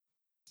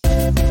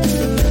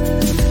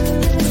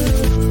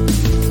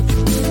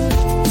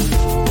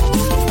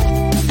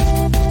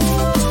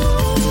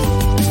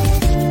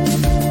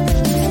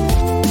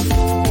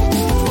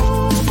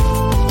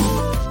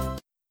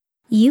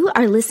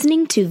are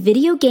listening to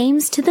Video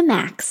Games to the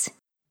Max.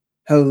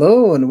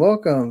 Hello and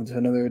welcome to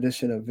another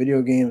edition of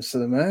Video Games to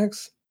the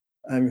Max.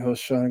 I'm your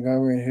host, Sean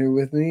Garber, and here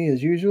with me,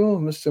 as usual,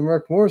 Mr.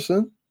 Mark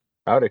Morrison.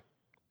 Howdy.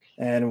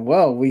 And,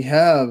 well, we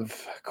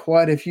have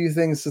quite a few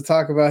things to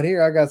talk about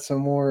here. I got some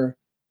more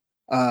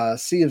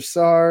Sea of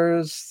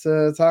Stars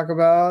to talk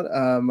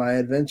about. My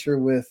adventure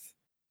with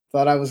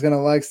thought I was going to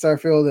like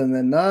Starfield and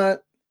then not.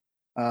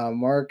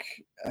 Mark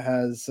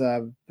has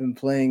been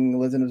playing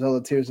Legend of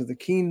Zelda Tears of the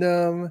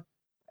Kingdom.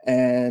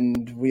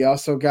 And we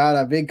also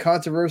got a big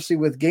controversy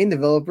with game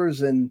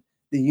developers and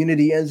the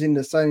Unity engine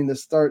deciding to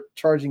start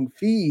charging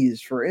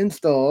fees for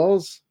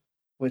installs,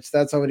 which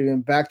that's already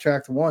been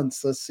backtracked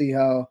once. Let's see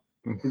how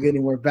we get any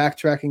more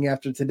backtracking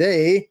after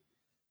today.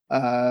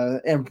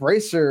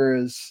 Embracer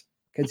is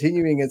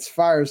continuing its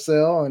fire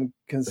sale and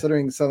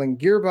considering selling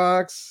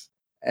Gearbox.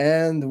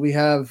 And we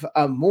have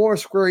more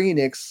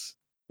Square-Enix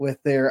with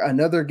their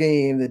another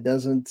game that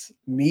doesn't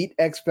meet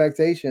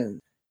expectations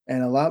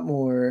and a lot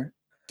more.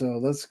 So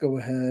let's go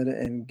ahead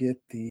and get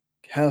the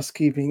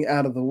housekeeping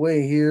out of the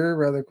way here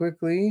rather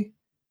quickly.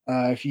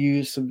 If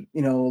you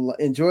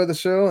enjoy the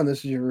show and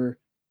this is your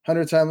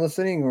 100th time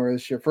listening or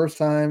it's your first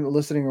time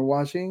listening or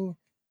watching,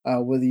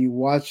 whether you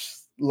watch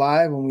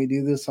live when we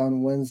do this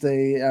on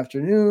Wednesday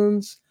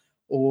afternoons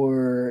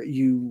or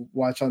you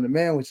watch on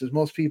demand, which is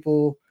most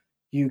people,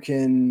 you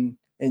can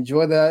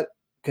enjoy that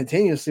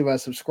continuously by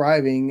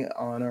subscribing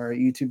on our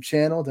YouTube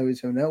channel,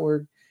 WTO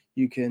Network.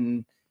 You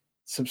can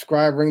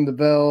subscribe, ring the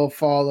bell,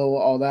 follow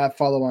all that,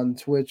 follow on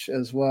Twitch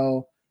as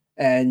well,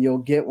 and you'll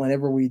get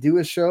whenever we do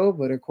a show.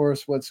 But of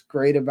course, what's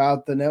great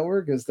about the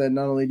network is that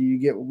not only do you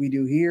get what we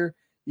do here,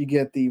 you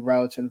get the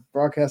Route and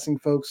Broadcasting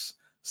folks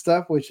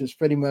stuff, which is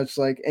pretty much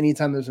like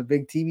anytime there's a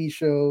big TV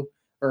show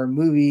or a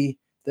movie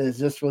that is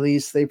just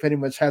released, they pretty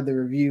much have the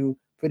review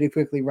pretty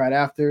quickly right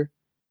after.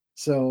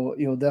 So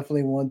you'll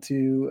definitely want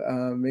to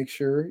make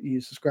sure you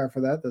subscribe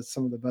for that. That's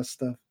some of the best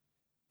stuff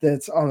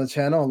that's on the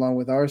channel along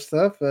with our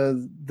stuff.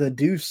 The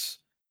Deuce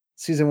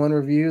season 1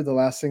 review, the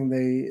last thing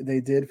they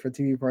did for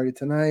TV Party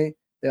tonight.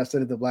 They also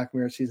did the Black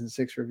Mirror season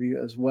 6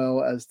 review, as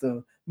well as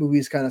the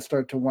movies kind of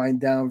start to wind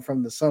down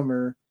from the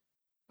summer.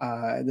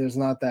 There's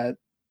not that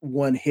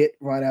one hit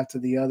right after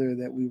the other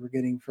that we were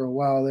getting for a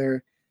while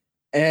there.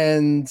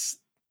 And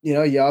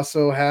you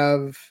also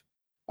have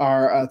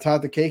our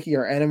Todd the Keiki,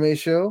 our anime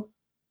show.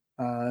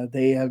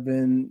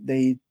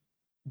 They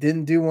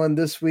didn't do one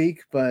this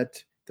week,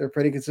 but they're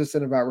pretty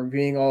consistent about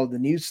reviewing all the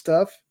new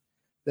stuff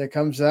that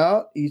comes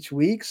out each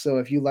week. So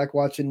if you like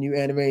watching new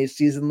anime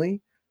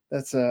seasonally,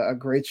 that's a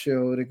great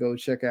show to go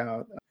check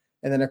out.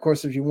 And then, of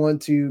course, if you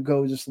want to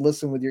go just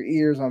listen with your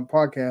ears on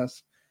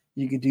podcasts,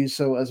 you could do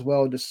so as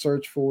well. Just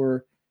search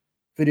for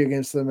Video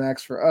Games to the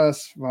Max for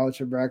us,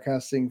 Voucher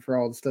Broadcasting for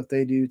all the stuff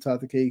they do,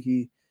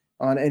 Tatakeki,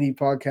 on any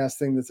podcast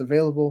thing that's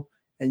available.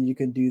 And you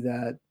can do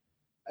that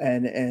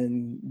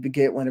and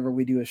get whenever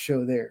we do a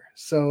show there.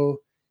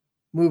 So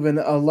moving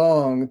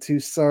along to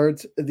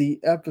start the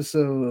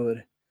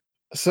episode.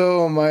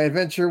 So my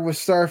adventure with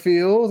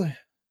Starfield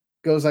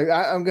goes like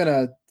I'm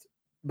gonna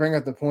bring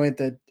up the point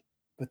that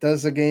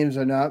Bethesda games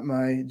are not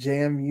my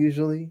jam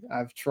usually.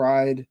 I've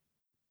tried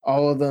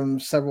all of them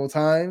several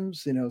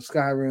times,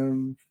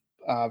 Skyrim,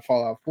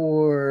 Fallout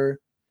 4,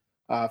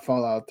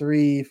 Fallout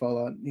 3,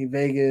 Fallout New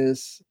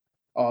Vegas,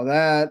 all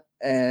that,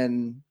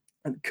 and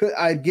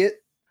I'd get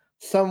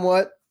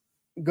somewhat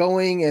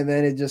going and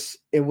then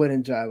it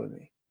wouldn't jive with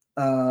me.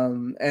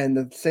 And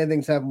the same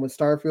things happen with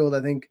Starfield.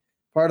 I think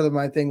part of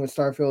my thing with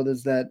Starfield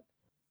is that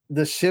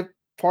the ship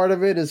part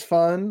of it is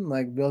fun,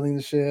 like building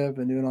the ship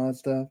and doing all that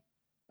stuff.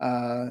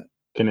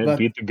 Can it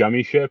beat the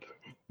gummy ship?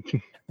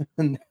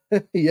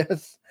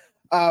 Yes.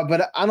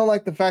 But I don't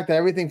like the fact that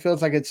everything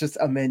feels like it's just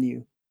a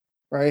menu,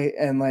 right?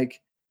 And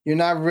like you're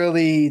not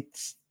really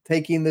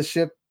taking the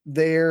ship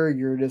there.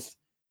 You're just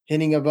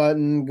hitting a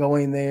button,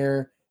 going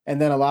there.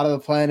 And then a lot of the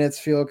planets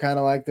feel kind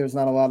of like there's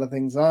not a lot of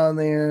things on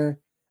there.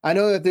 I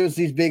know that there's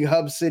these big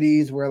hub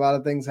cities where a lot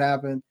of things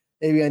happen.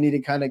 Maybe I need to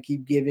kind of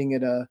keep giving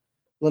it a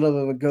little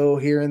bit of a go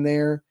here and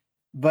there.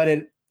 But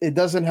it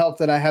doesn't help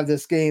that I have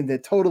this game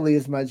that totally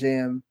is my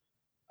jam,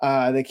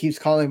 that keeps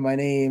calling my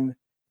name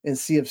in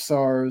Sea of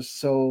Stars.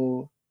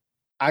 So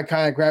I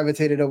kind of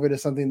gravitated over to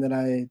something that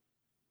I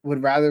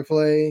would rather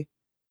play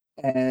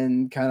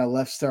and kind of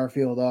left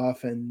Starfield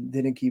off and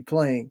didn't keep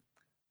playing.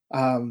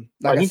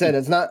 Like I said,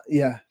 it's not.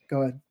 Yeah,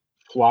 go ahead.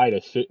 Fly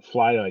to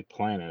like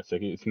planets.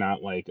 Like it's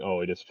not like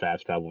it just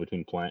fast travel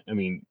between planets. I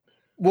mean,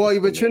 well,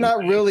 but you're not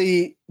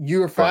really.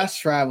 You're fast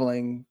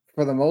traveling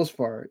for the most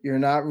part. You're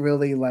not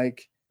really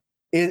like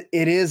it.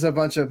 It is a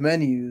bunch of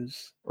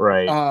menus,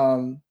 right?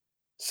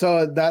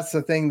 So that's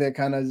the thing that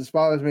kind of just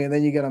bothers me. And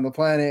then you get on the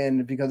planet,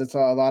 and because it's a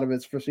lot of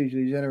it's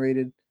procedurally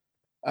generated,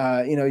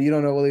 you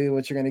don't know really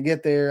what you're going to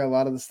get there. A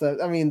lot of the stuff.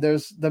 I mean,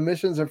 the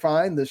missions are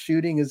fine. The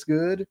shooting is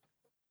good.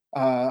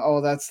 All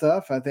that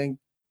stuff. I think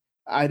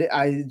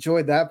I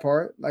enjoyed that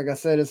part. Like I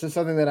said, it's just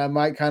something that I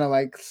might kind of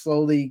like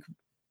slowly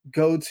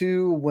go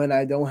to when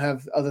I don't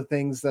have other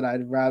things that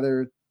I'd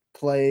rather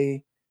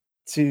play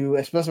to,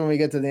 especially when we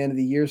get to the end of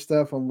the year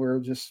stuff, when we're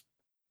just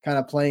kind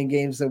of playing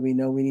games that we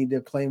know we need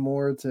to play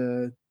more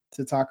to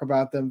talk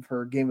about them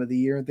for game of the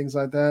year and things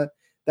like that.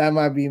 That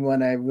might be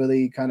when I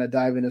really kind of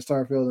dive into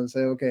Starfield and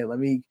say, okay, let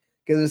me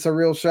give this a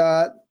real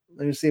shot.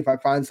 Let me see if I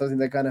find something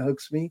that kind of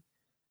hooks me.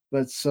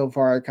 But so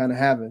far, I kind of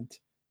haven't.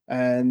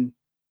 And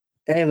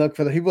hey, look,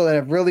 for the people that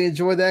have really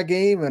enjoyed that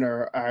game and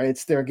are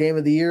it's their game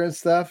of the year and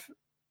stuff,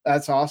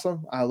 that's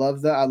awesome. I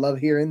love that. I love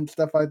hearing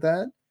stuff like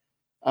that.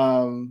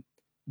 Um,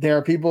 there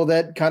are people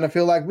that kind of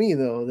feel like me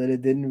though, that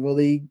it didn't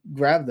really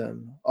grab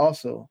them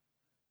also.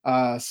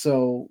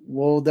 So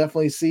we'll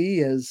definitely see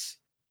as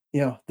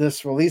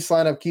this release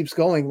lineup keeps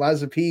going.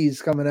 Liza P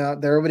is coming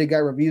out. They already got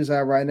reviews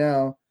out right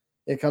now.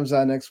 It comes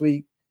out next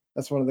week.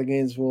 That's one of the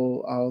games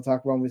I'll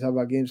talk about when we talk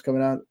about games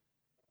coming out.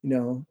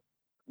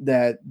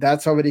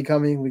 That's already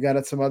coming. We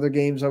got some other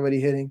games already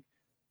hitting.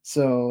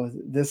 So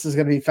this is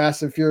going to be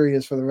fast and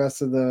furious for the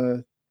rest of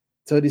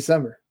till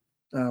December.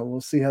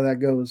 We'll see how that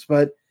goes.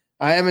 But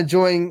I am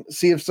enjoying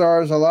Sea of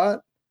Stars a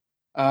lot.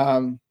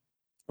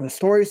 The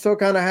story still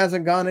kind of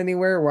hasn't gone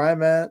anywhere where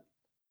I'm at,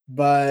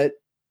 but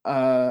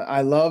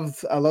I love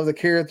the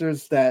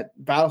characters. That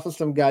battle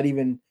system got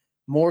even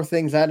more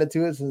things added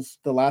to it since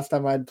the last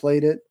time I'd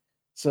played it.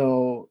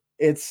 So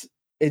it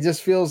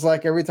just feels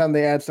like every time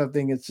they add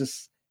something, it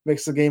just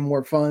makes the game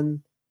more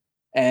fun.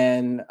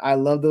 And I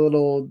love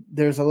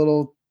there's a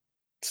little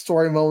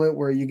story moment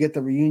where you get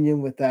the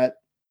reunion with that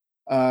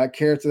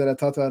character that I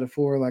talked about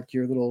before, like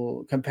your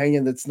little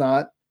companion that's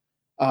not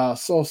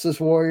Solstice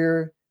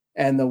Warrior,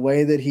 and the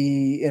way that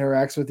he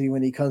interacts with you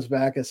when he comes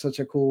back is such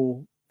a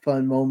cool,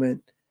 fun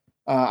moment.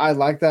 I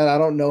like that. I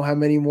don't know how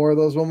many more of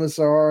those moments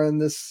there are in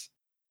this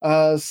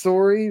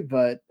story,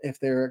 but if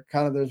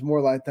there's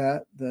more like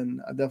that,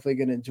 then I'm definitely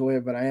gonna enjoy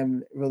it. But I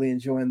am really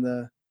enjoying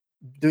the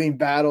doing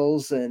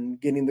battles and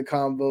getting the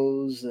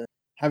combos and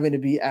having to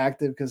be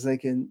active because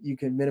you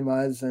can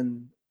minimize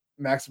and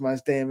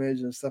maximize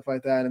damage and stuff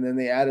like that. And then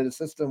they added a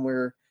system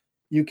where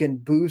you can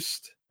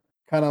boost,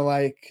 kind of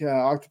like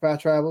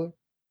Octopath Traveler,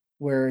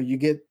 where you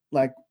get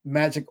like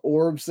magic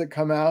orbs that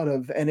come out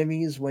of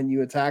enemies when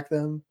you attack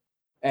them,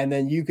 and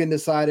then you can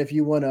decide if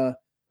you want to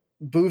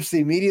boost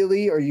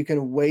immediately or you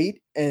can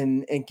wait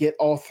and get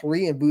all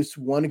three and boost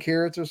one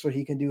character so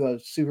he can do a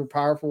super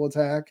powerful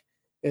attack.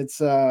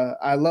 It's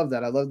I love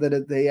that. I love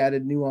that they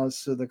added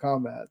nuance to the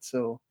combat.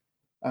 So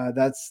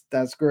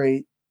that's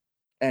great,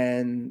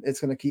 and it's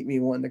going to keep me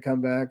wanting to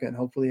come back, and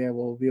hopefully I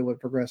will be able to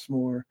progress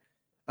more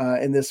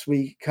in this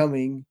week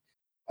coming.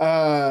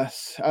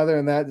 Other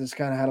than that, just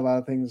kind of had a lot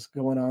of things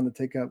going on to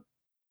take up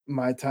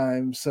my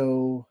time.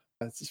 So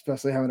it's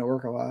especially having to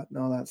work a lot and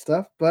all that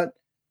stuff. But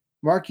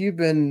Mark, you've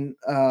been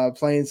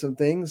playing some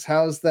things.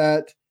 How's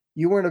that?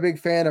 You weren't a big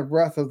fan of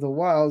Breath of the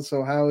Wild,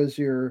 so how is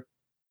your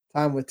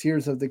time with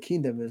Tears of the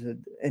Kingdom? Is it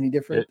any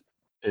different?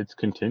 It's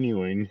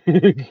continuing.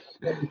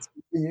 It's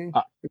continuing?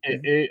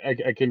 Okay.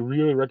 I can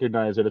really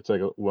recognize that it's like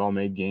a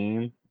well-made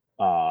game,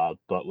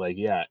 but like,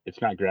 yeah,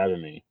 it's not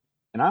grabbing me.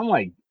 And I'm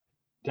like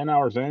 10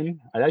 hours in.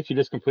 I actually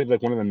just completed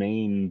like one of the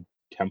main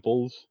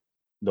temples,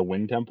 the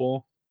Wind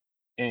Temple,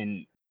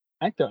 and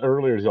I think the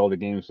earlier Zelda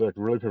games like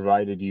really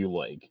provided you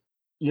like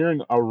you're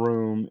in a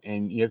room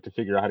and you have to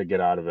figure out how to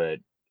get out of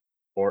it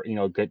or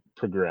get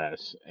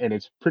progress, and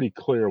it's pretty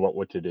clear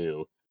what to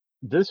do.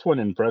 This one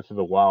in Breath of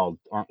the Wild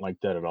aren't like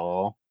that at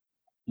all.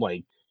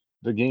 Like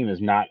the game is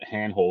not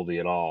handholdy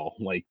at all.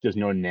 Like there's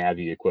no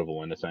Navi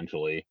equivalent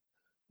essentially.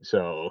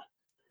 So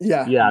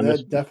Yeah, yeah, I'm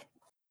just that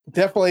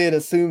definitely it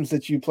assumes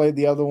that you played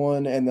the other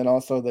one and then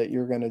also that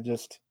you're going to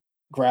just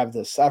grab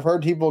this. I've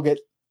heard people get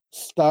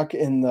stuck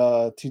in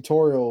the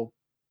tutorial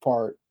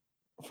part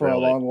for a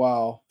really. long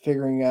while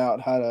figuring out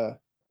how to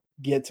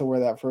get to where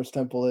that first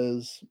temple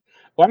is.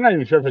 Well, I'm not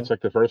even sure if Yeah. it's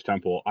like the first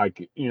temple. I'm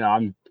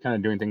kind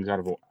of doing things out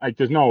of like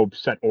there's no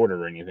set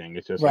order or anything.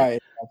 It's just like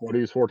Right. what Okay. are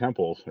these four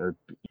temples? Or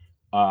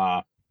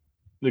uh,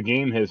 the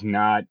game has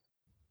not.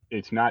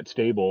 It's not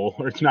stable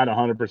or it's not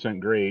 100%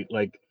 great.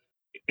 Like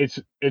it's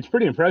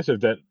pretty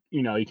impressive that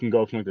you can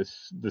go from like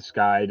the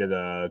sky to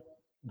the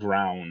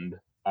ground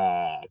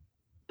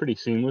pretty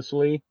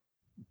seamlessly.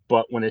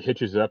 But when it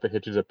hitches up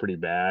pretty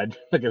bad.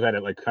 Like I've had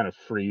it like kind of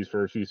freeze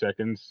for a few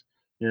seconds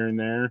here and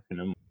there,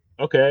 and I'm like,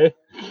 okay,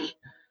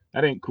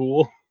 that ain't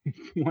cool.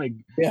 Like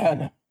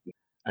Yeah.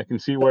 I can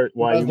see why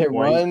Does you it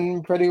why you,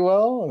 run pretty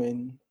well? I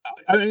mean,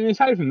 I mean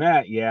aside from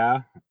that,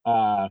 yeah.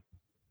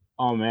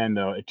 Oh man,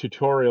 though a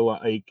tutorial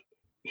like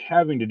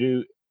having to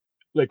do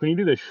like when you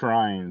do the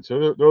shrines,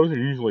 so those are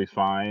usually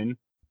fine,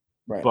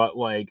 right. but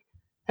like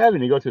having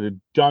to go through the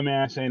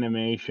dumbass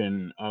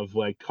animation of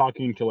like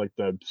talking to like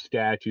the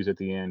statues at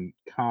the end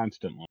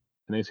constantly,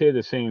 and they say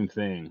the same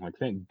thing. Like,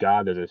 thank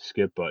God there's a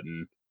skip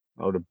button.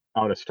 I would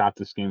have stopped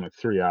this game like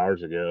 3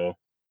 hours ago.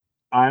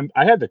 I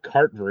had the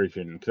cart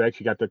version because I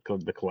actually got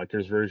the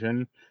collector's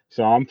version,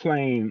 so I'm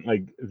playing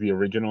like the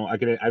original. I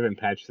haven't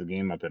patched the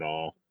game up at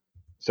all,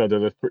 so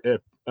there's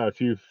a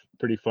few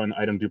pretty fun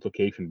item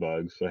duplication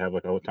bugs. So I have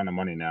like a ton of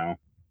money now,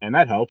 and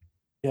that helps.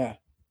 Yeah.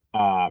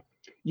 Uh,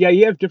 yeah,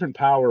 you have different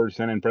powers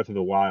than in Breath of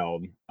the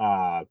Wild.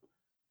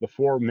 the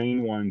four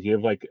main ones, you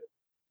have like,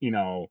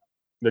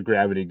 the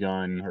gravity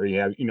gun, or you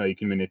have, you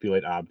can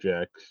manipulate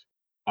objects.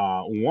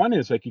 One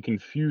is like you can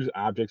fuse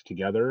objects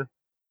together,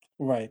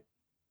 Right.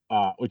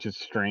 which is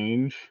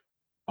strange.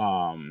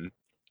 Um,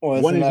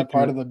 Well, one isn't is you that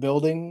part can of the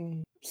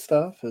building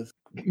stuff? Is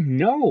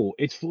no,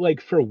 it's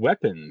like for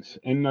weapons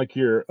and like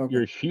okay.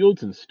 your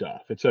shields and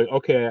stuff. It's like,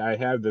 okay, I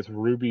have this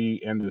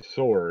ruby and this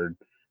sword.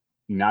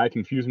 Now I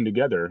can fuse them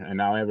together, and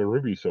now I have a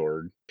ruby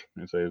sword.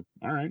 And it's like,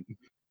 all right,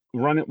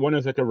 run it. One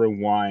is like a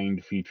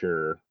rewind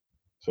feature,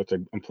 so it's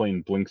like I'm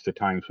playing Blinks the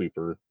Time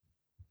Sweeper,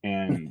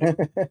 and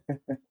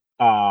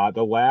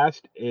the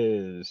last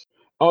is,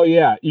 oh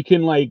yeah, you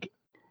can like,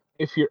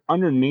 if you're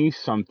underneath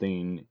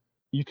something,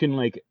 you can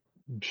like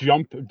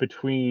jump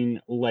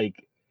between, like,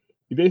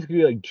 you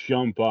basically like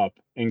jump up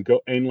and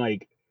go and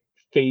like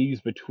phase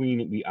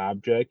between the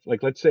object.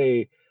 Like, let's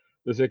say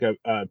there's like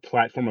a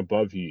platform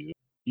above you.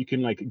 You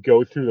can like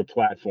go through the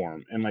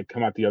platform and like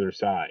come out the other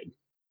side.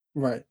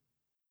 Right.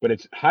 But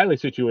it's highly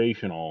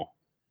situational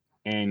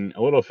and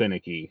a little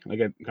finicky. Like,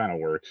 it kind of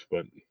works,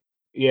 but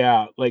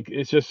yeah, like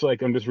it's just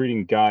like I'm just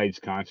reading guides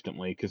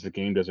constantly because the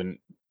game doesn't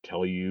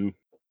tell you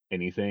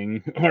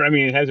anything. Or I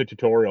mean, it has a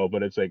tutorial,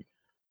 but it's like,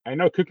 I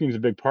know cooking is a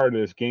big part of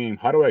this game.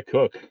 How do I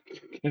cook?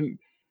 And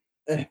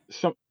Eh,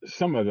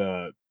 some of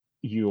the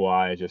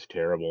UI is just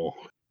terrible.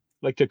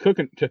 Like, to cook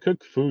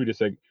food,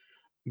 it's like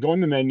go in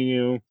the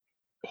menu,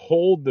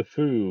 hold the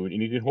food,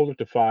 and you can hold up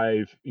to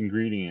 5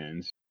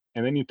 ingredients,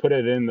 and then you put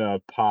it in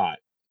the pot.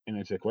 And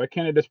it's like, why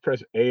can't I just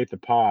press A at the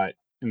pot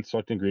and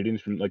select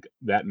ingredients from like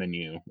that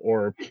menu,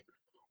 or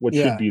what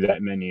should yeah. be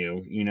that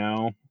menu?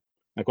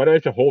 Like, why do I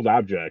have to hold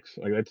objects?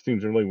 Like, that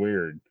seems really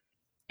weird.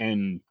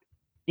 And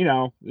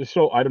there's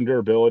still item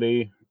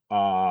durability.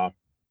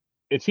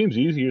 It seems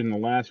easier than the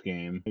last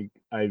game. Like,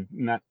 I'm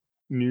not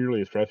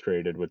nearly as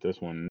frustrated with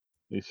this one,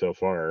 at least so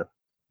far.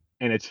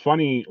 And it's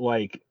funny,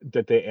 like,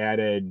 that they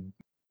added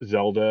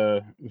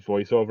Zelda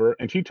voiceover,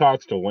 and she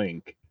talks to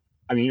Link.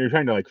 I mean, you're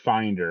trying to like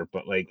find her,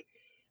 but like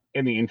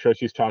in the intro,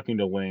 she's talking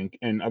to Link,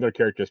 and other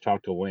characters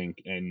talk to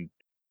Link, and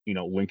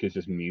Link is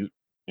just mute,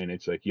 and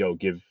it's like, yo,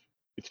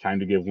 it's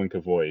time to give Link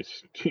a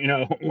voice.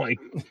 Like,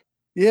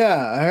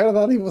 Yeah, I heard a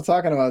lot of people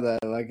talking about that.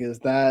 Like,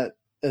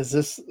 is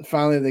this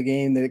finally the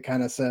game that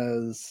kind of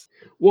says,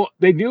 well,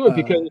 they do it uh,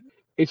 because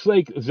it's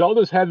like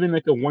Zelda's having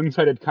like a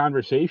one-sided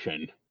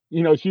conversation.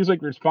 She's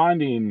like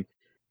responding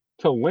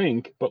to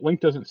Link, but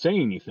Link doesn't say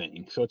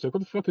anything. So it's like,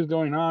 what the fuck is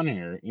going on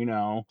here?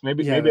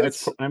 Maybe yeah, maybe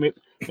that's that's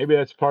maybe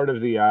that's part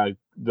of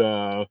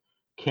the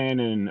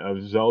canon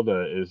of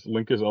Zelda is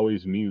Link is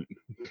always mute.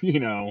 you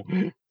know,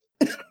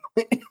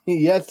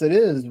 yes, it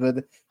is,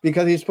 but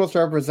because he's supposed to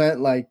represent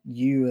like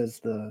you as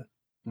the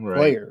right?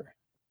 player.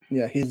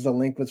 Yeah, he's the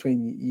link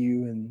between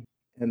you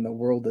and the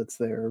world that's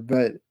there.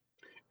 But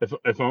If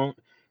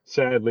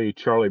sadly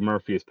Charlie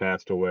Murphy has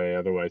passed away,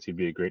 otherwise he'd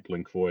be a great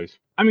Link voice.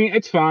 I mean,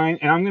 it's fine,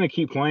 and I'm gonna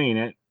keep playing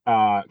it,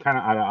 kind of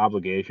out of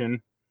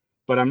obligation,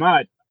 but I'm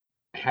not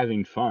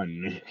having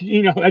fun.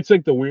 That's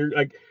like the weird,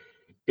 like,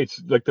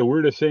 it's like the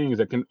weirdest thing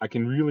is I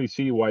can really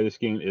see why this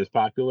game is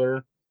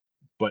popular,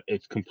 but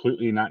it's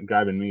completely not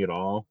grabbing me at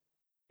all.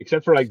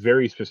 Except for like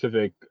very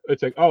specific.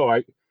 It's like, oh,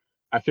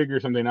 I figure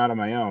something out on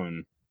my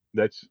own.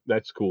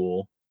 That's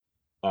cool.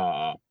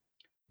 Uh,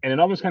 and it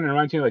almost kind of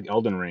reminds me of like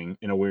Elden Ring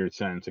in a weird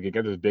sense. Like, you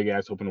got this big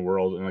ass open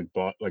world, and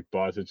like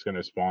boss, it's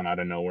gonna spawn out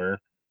of nowhere.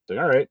 It's like,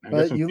 all right, I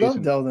guess but I'm you loved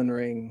facing. Elden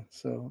Ring,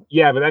 so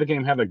Yeah, but that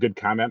game had like good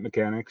combat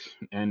mechanics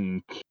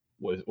and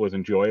was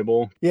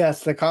enjoyable.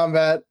 yes, the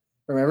combat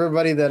from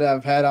everybody that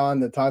I've had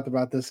on that talked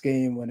about this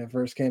game when it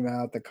first came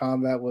out, the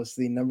combat was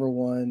the number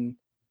one.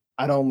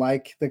 I don't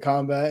like the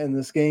combat in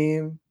this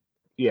game.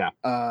 Yeah,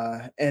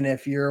 And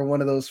if you're one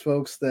of those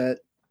folks that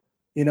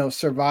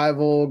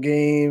survival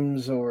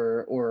games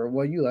or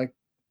well, you like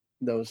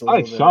those a I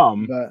like little bit,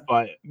 some, but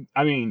but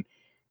I mean,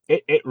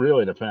 it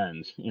really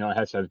depends. It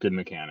has to have good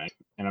mechanics,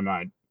 and I'm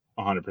not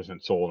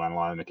 100% sold on a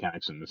lot of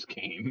mechanics in this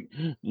game.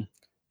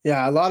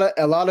 yeah, a lot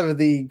of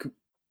the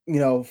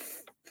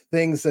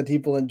things that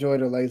people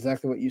enjoyed are like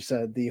exactly what you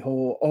said. The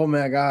whole, oh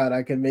my god,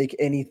 I can make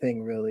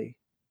anything really,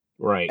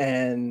 Right.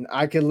 and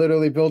I can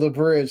literally build a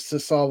bridge to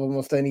solve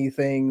almost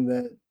anything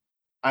that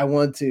I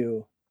want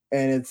to.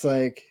 And it's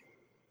like,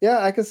 yeah,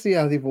 I can see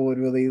how people would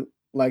really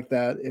like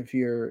that if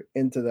you're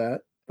into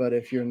that. But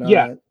if you're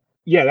Yeah. not,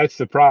 Yeah, that's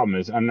the problem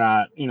is I'm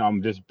not,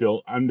 I'm just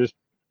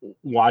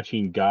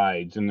watching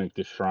guides and like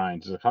the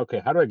shrines. It's like,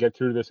 okay, how do I get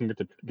through this and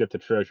get the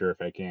treasure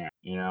if I can?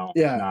 It's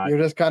yeah, not. you're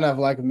just kind of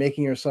like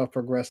making yourself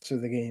progress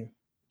through the game.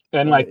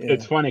 And But like, yeah,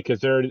 it's funny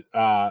because I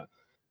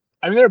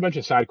mean, there are a bunch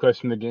of side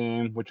quests in the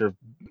game which are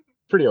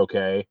pretty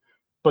okay,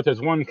 but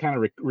there's one kind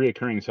of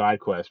reoccurring side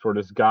quest where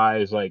this guy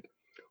is like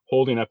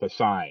holding up a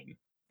sign,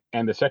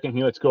 and the second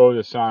he lets go of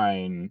the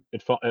sign,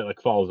 it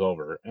like falls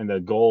over, and the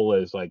goal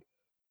is like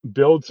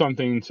build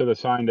something so the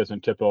sign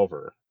doesn't tip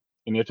over,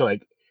 and you have to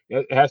like,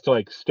 it has to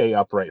like stay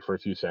upright for a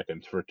few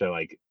seconds for it to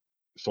like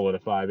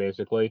solidify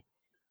basically.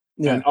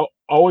 And yeah,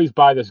 always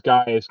buy this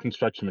guy's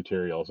construction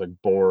materials like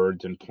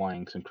boards and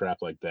planks and crap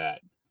like that.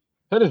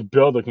 I just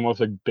build like the most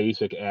like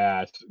basic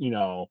ass,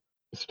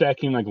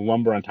 stacking like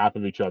lumber on top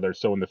of each other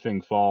so when the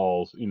thing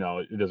falls,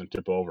 it doesn't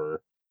tip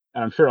over.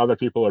 And I'm sure other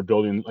people are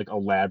building like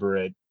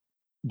elaborate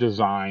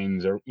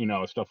designs or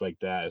stuff like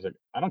that. It's like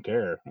I don't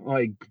care.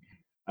 Like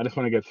I just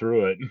want to get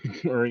through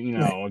it,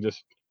 or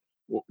just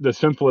the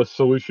simplest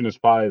solution is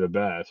probably the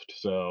best.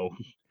 So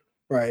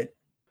Right.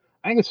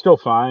 I think it's still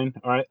fine.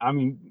 All right. I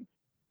mean,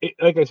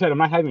 like I said, I'm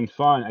not having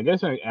fun. I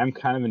guess I am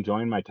kind of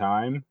enjoying my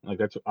time. Like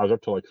I was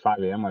up till like 5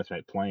 a.m. last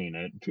night playing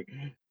it,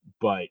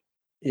 but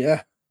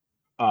Yeah.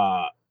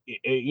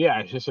 yeah,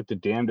 it's just like the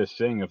damnedest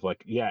thing of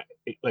like, yeah,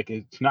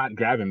 it's not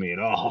grabbing me at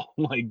all.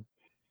 Like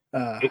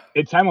Uh,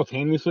 it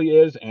simultaneously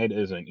is and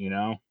isn't.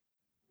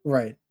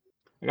 right.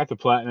 I got the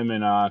platinum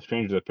in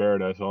Strangers of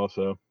Paradise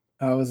also.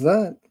 How was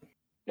that?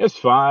 It's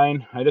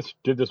fine. I just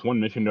did this one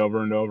mission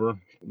over and over,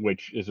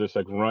 which is just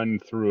like run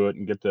through it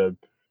and get the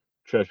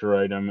treasure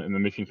item, and the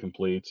mission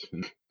completes.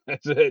 And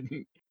that's it.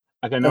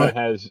 Like I know Uh, it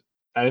has.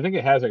 I think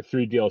it has like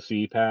 3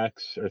 DLC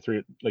packs or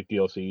 3 like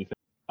DLC.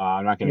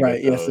 I'm not gonna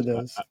right. get Yes, those. it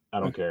does. I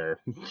don't care.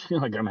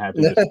 Like I'm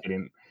happy just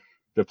getting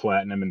the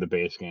platinum in the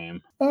base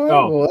game. All right.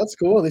 Oh Well, that's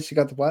cool. At least you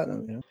got the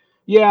platinum. Yeah.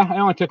 yeah, it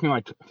only took me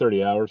like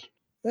 30 hours.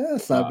 Yeah,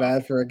 it's not Uh,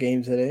 bad for a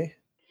game today.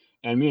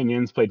 and me and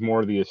Yins played more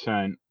of the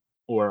Ascent,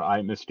 where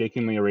I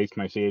mistakenly erased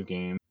my save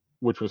game,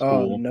 which was Oh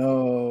cool.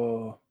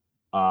 no.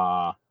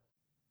 Uh,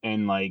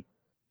 and like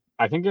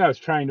I think I was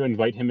trying to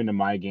invite him into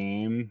my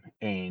game,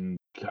 and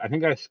I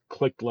think I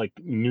clicked like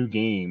new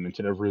game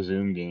instead of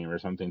resume game or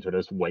something, so I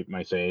just wiped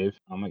my save.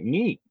 I'm like,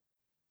 neat.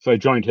 So I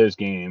joined his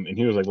game, and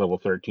he was like level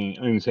 13,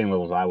 I mean, the same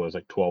level as I was,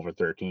 like 12 or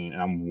 13,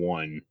 and I'm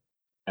 1.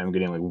 And I'm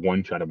getting like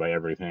one shot by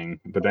everything.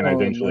 But then Oh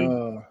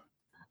no.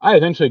 I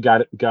eventually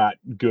got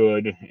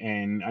good,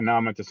 and now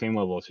I'm at the same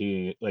level as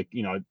he. Like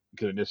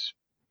because just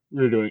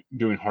we were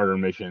doing harder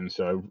missions,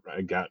 so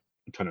I got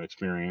a ton of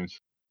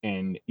experience.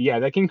 And yeah,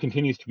 that game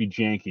continues to be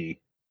janky.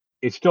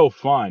 It's still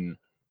fun,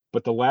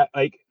 but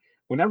like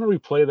whenever we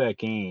play that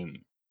game,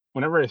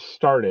 whenever I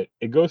start it,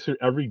 it goes through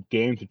every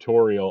game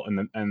tutorial in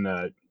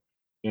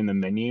the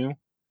menu.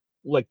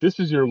 Like this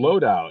is your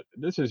loadout,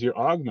 this is your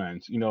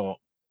augments,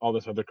 all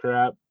this other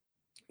crap.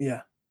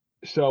 Yeah.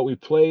 So we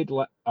played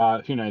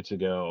a few nights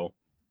ago,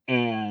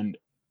 and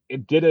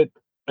it did it.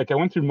 Like I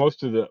went through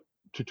most of the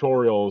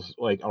tutorials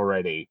like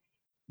already,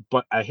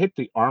 but I hit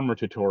the armor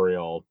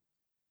tutorial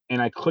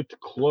and I clicked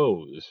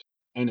close,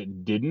 and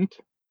it didn't,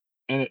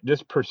 and it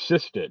just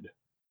persisted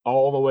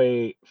all the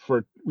way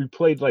for. We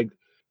played like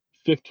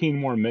 15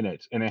 more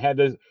minutes, and it had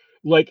this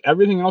like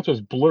everything else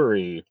was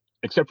blurry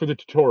except for the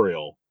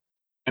tutorial,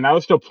 and I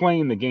was still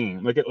playing the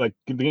game. Like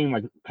the game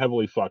like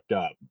heavily fucked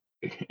up.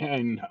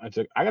 And it's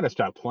like I gotta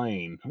stop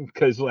playing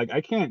because like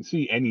I can't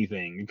see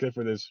anything except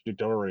for this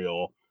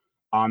tutorial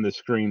on the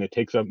screen that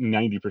takes up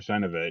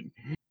 90% of it.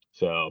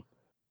 So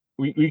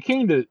we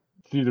came to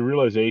the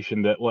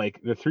realization that like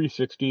the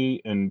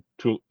 360 and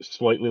to a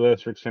slightly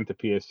lesser extent the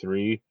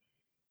PS3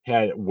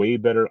 had way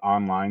better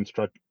online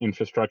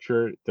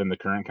infrastructure than the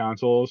current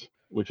consoles,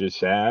 which is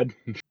sad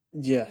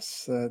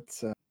Yes,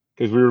 that's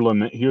because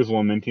he was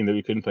lamenting that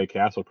we couldn't play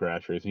Castle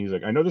Crashers, and he's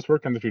like, I know this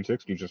worked on the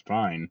 360 just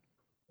fine.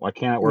 Why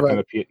can't it work on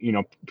right.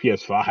 the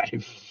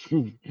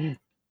PS5?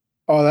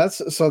 Oh,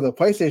 that's so the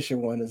PlayStation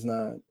one is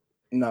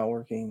not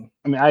working.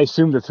 I mean, I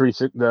assume the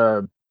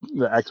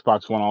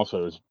Xbox One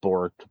also is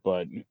borked,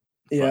 but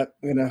Yep,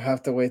 I'm gonna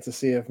have to wait to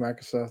see if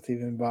Microsoft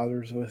even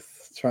bothers with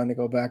trying to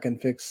go back and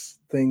fix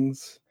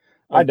things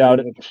I like they doubt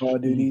did it. with the Call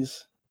of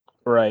Duties.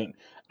 Right.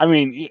 I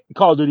mean,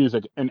 Call of Duty is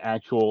like an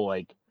actual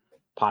like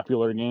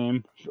popular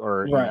game,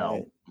 or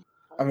Right.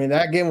 I mean,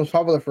 that game was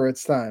popular for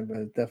its time,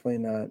 but definitely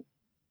not,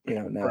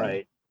 now.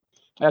 right.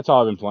 That's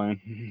all I've been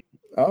playing.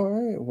 All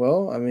right.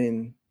 Well, I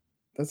mean,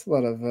 that's a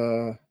lot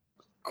of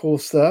cool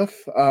stuff.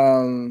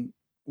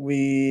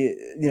 We,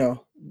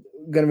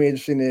 gonna be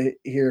interesting to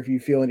hear if you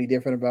feel any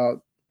different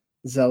about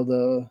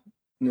Zelda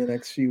in the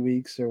next few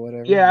weeks or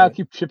whatever. Yeah, I'll But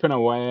keep chipping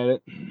away at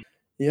it.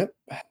 yep.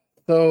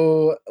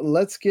 So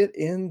let's get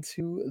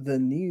into the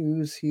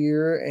news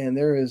here, and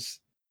there is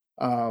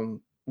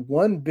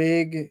one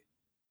big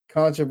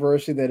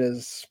controversy that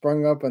has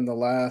sprung up in the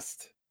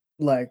last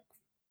like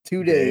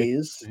 2 Day.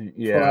 days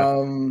Yeah.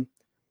 from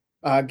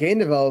game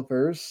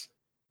developers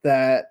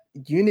that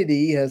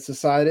Unity has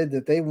decided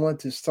that they want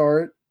to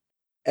start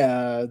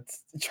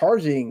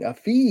charging a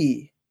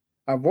fee,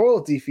 a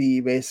royalty fee,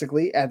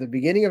 basically at the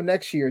beginning of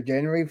next year,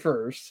 January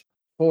 1st,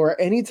 for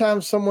anytime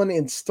someone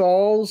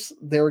installs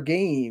their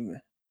game.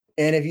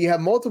 And if you have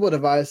multiple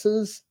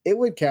devices, it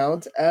would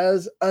count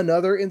as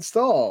another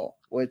install,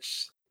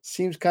 which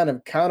seems kind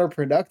of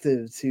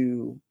counterproductive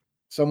to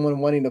someone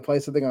wanting to play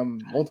something on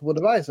multiple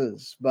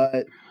devices.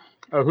 But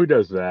Oh, who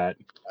does that?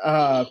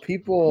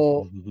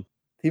 people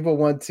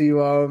want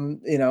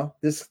to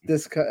this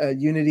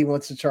Unity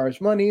wants to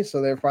charge money,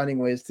 so they're finding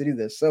ways to do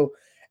this. So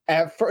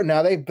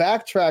now they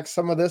backtrack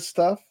some of this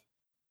stuff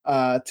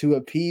to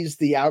appease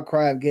the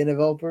outcry of game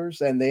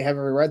developers, and they have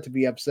every right to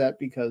be upset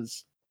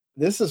because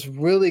this is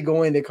really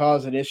going to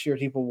cause an issue of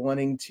people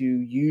wanting to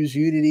use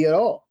Unity at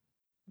all.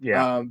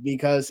 Yeah.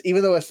 Because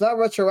even though it's not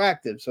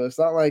retroactive, so it's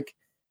not like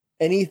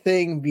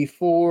anything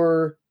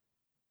before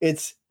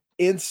it's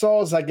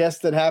installs, I guess,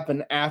 that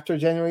happen after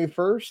January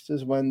 1st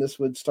is when this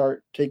would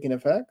start taking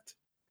effect.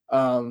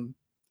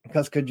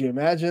 Because could you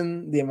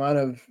imagine the amount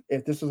of,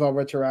 if this was all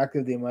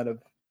retroactive, the amount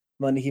of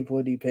money people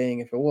would be paying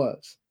if it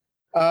was?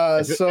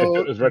 If it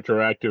So was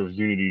retroactive,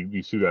 Unity would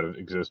be sued out of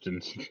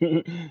existence.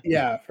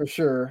 yeah, for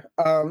sure.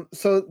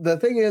 So the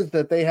thing is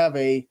that they have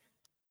a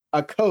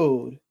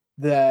code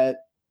that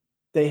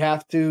they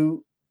have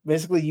to,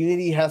 basically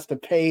Unity has to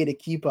pay to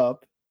keep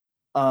up.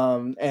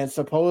 And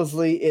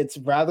supposedly it's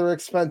rather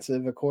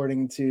expensive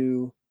according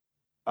to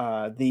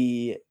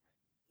the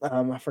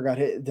I forgot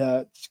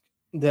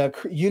the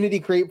Unity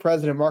Create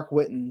president Mark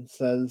Whitten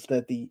says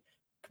that the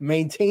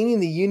maintaining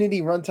the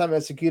Unity runtime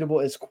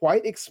executable is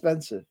quite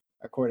expensive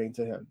according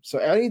to him. So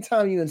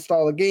anytime you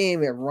install a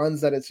game, it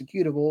runs that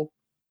executable.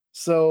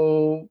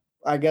 So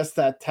I guess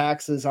that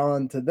taxes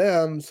on to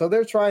them. So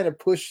they're trying to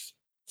push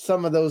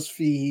some of those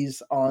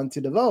fees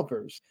onto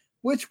developers,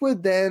 which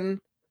would then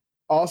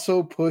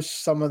also push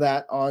some of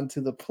that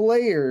onto the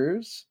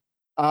players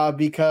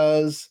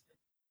because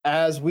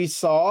as we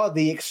saw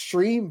the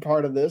extreme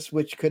part of this,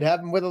 which could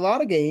happen with a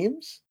lot of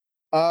games,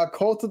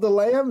 Cult of the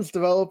Lambs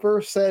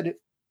developer said,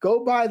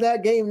 go buy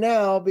that game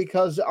now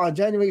because on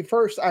January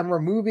 1st, I'm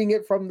removing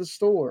it from the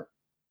store.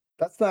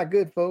 That's not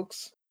good,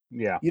 folks.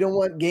 Yeah. You don't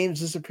want games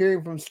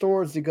disappearing from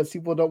stores because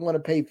people don't want to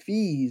pay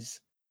fees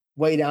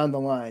way down the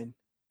line.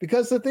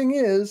 Because the thing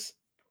is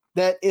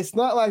that it's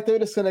not like they're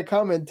just going to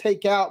come and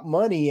take out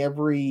money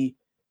every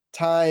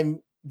time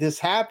this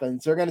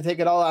happens. They're going to take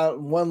it all out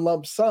in one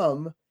lump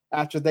sum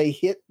after they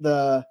hit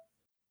the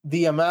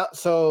amount.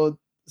 So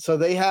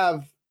they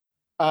have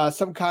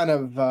some kind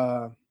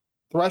of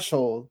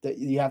threshold that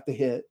you have to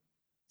hit.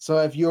 So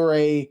if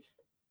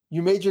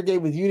you made your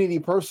game with Unity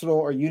Personal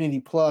or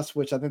Unity Plus,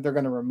 which I think they're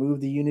going to remove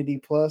the Unity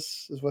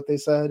Plus, is what they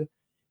said,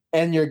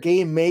 and your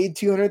game made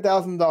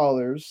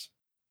 $200,000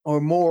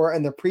 or more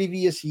in the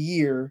previous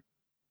year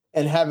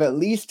and have at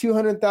least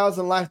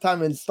 200,000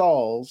 lifetime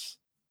installs,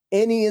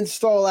 any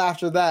install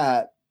after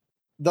that,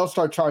 they'll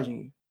start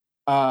charging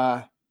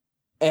you.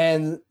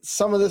 And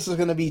some of this is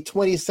going to be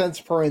 20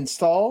 cents per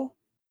install.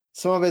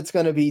 Some of it's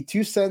going to be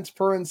 2 cents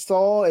per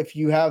install if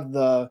you have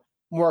the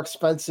more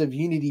expensive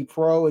Unity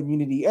Pro and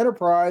Unity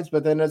Enterprise,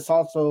 but then it's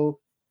also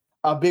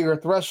a bigger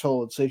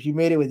threshold. So if you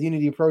made it with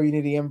Unity Pro,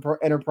 Unity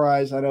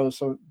Enterprise, I know,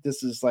 so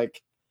this is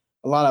like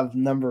a lot of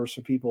numbers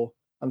for people.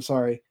 I'm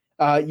sorry.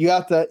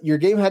 Your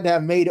game had to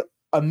have made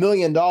 $1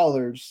 million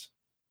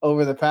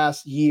over the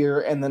past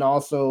year, and then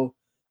also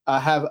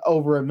have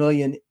over 1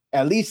 million,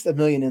 at least 1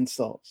 million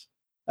installs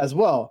as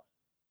well.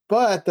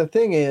 But the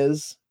thing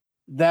is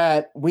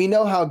that we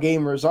know how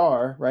gamers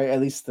are, right?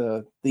 At least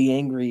the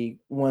angry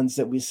ones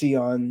that we see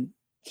on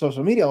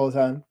social media all the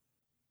time.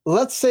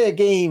 Let's say a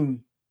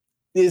game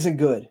isn't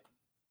good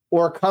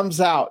or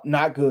comes out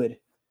not good,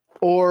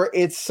 or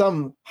it's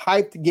some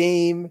hyped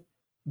game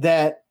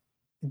that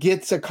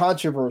gets a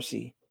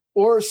controversy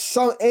or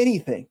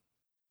anything.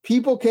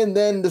 People can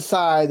then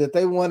decide that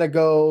they want to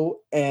go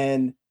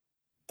and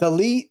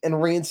delete and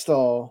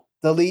reinstall,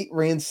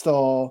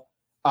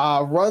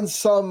 run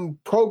some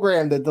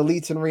program that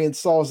deletes and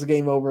reinstalls the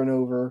game over and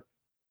over.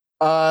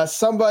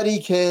 Somebody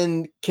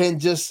can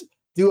just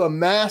do a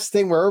mass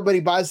thing where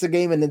everybody buys the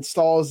game and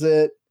installs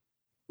it.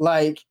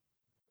 Like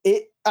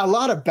a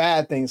lot of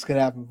bad things could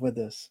happen with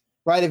this,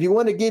 right? If you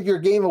want to give your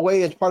game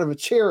away as part of a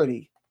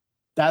charity,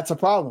 that's a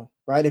problem,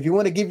 right? If you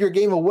want to give your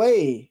game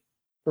away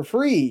for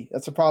free,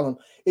 that's a problem.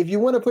 If you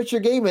want to put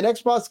your game in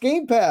Xbox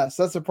Game Pass,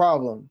 that's a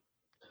problem.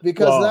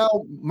 Because now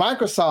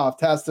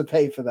Microsoft has to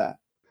pay for that.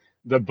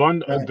 The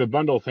Right.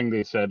 bundle thing,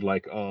 they said,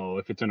 like, oh,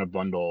 if it's in a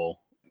bundle.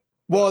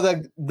 Well,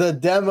 the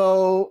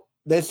demo,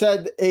 they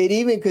said it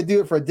even could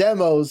do it for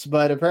demos,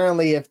 but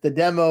apparently if the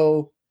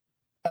demo,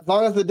 as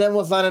long as the demo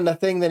is not in a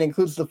thing that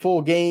includes the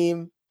full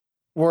game,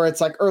 where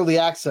it's like early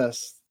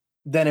access,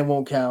 then it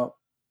won't count.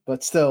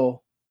 But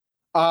still,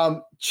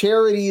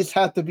 charities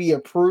have to be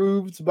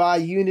approved by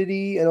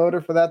Unity in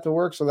order for that to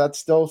work, so that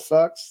still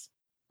sucks.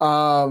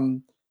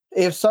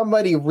 If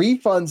somebody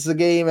refunds the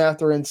game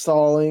after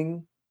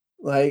installing,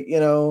 like,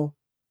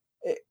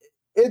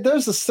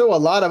 there's still a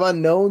lot of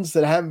unknowns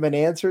that haven't been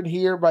answered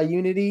here by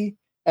Unity,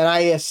 and I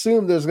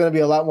assume there's going to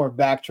be a lot more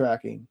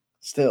backtracking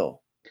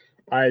still.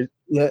 I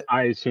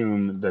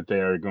assume that they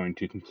are going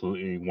to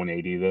completely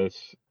 180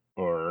 this,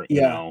 or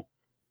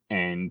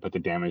but the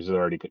damage is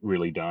already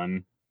really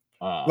done.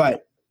 Right.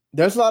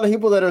 There's a lot of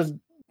people that are.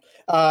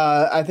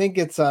 I think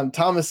it's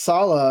Thomas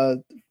Sala,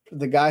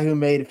 the guy who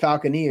made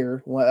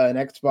Falconeer, an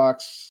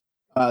Xbox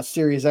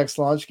Series X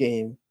launch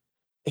game.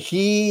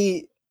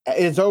 He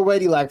is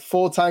already like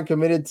full-time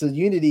committed to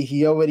Unity.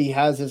 He already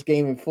has his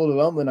game in full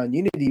development on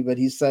Unity, but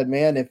he said,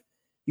 man, if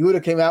you would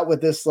have came out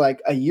with this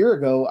like a year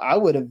ago, I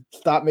would have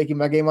stopped making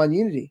my game on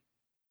Unity.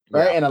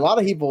 Right. Yeah. And a lot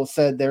of people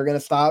said they're going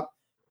to stop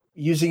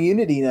using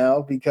Unity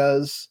now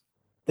because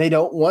they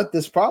don't want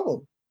this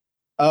problem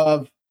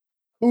of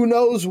who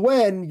knows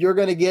when you're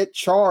going to get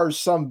charged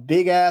some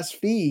big ass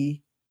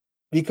fee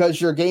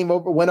because your game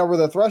went over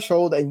the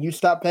threshold and you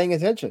stopped paying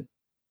attention,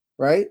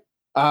 right?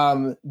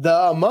 The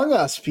Among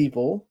Us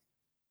people,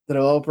 the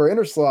developer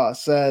Interslaw,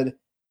 said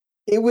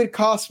it would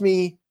cost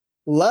me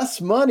less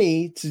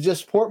money to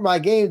just port my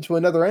game to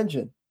another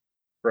engine.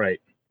 Right.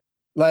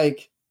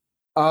 Like,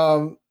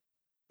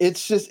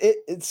 it's just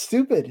it's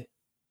stupid.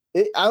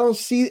 I don't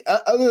see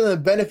other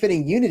than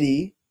benefiting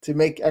Unity to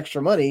make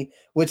extra money,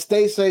 which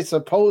they say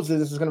supposedly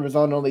this is going to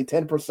result in only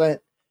 10%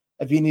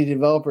 of Unity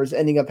developers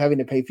ending up having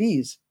to pay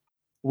fees.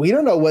 We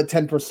don't know what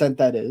 10%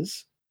 that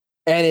is,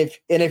 and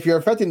if you're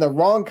affecting the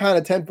wrong kind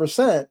of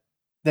 10%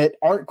 that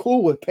aren't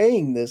cool with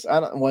paying this,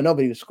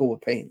 nobody was cool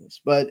with paying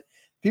this, but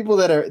people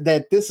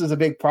that this is a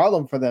big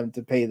problem for them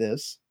to pay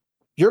this,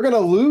 you're going to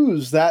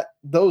lose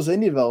those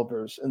indie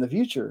developers in the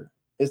future.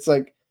 It's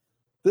like,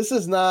 this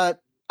is not.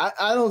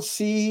 I don't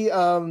see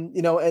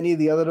any of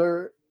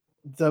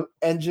the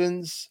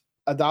engines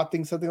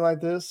adopting something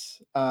like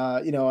this.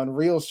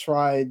 Unreal's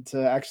tried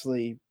to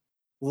actually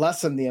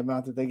lessen the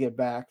amount that they get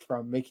back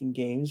from making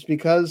games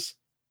because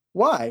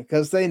why?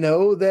 Because they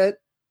know that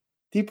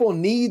people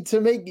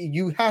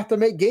you have to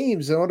make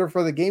games in order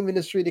for the game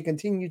industry to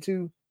continue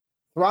to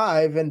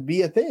thrive and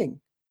be a thing,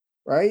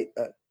 right?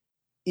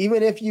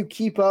 Even if you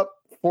keep up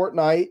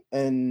Fortnite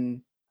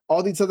and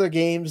all these other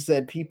games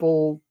that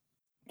people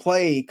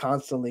play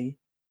constantly,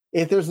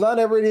 if there's not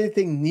ever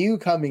anything new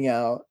coming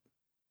out,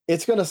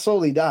 it's going to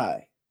slowly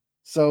die.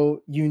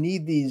 So you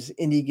need these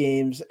indie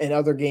games and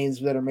other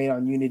games that are made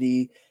on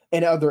Unity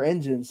and other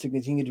engines to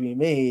continue to be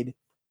made.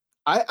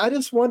 I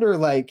just wonder,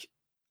 like,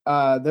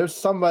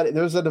 there's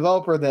a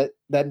developer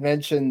that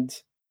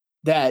mentioned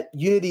that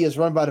Unity is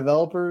run by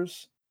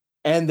developers,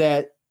 and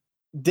that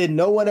did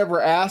no one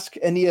ever ask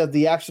any of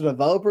the actual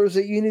developers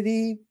at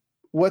Unity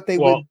what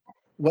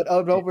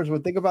other developers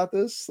would think about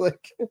this?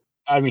 Like,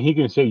 I mean, he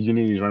can say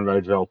Unity is run by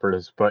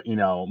developers, but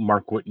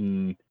Mark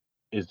Whitten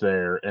is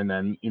there, and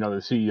then the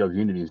CEO of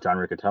Unity is John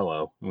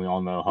Riccitiello, and we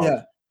all know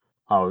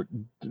how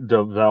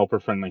developer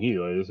friendly he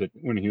was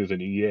when he was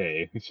at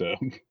EA. So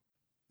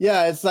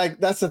yeah, it's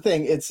like that's the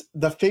thing. It's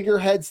the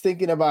figureheads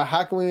thinking about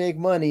how can we make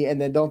money, and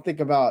then don't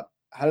think about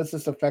how does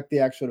this affect the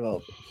actual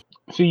developers.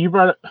 See, you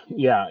brought up,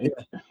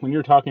 when you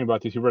were talking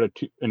about this, you brought up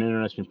an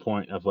interesting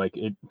point of like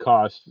it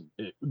costs.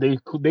 They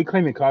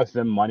claim it costs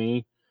them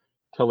money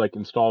to like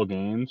install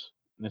games,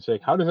 and it's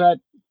like how does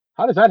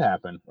that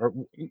happen? Or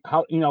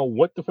how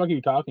what the fuck are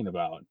you talking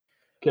about?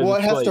 Well,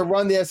 it has to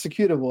run the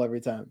executable every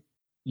time.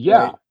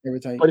 Yeah, right? Every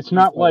time, but it's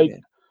not like,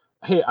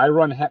 hey, I'm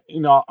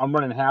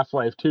running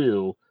Half-Life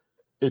 2.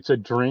 It's a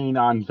drain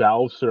on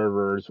Valve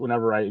servers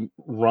whenever I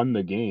run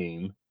the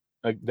game.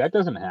 Like that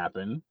doesn't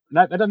happen.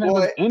 That doesn't happen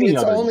with any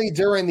it's other only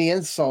during the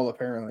install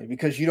apparently,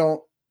 because you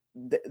don't.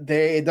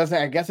 It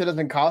doesn't. I guess it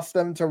doesn't cost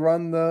them to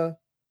run the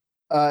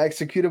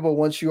executable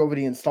once you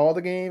already install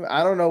the game.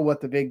 I don't know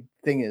what the big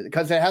thing is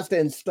because it has to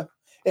install.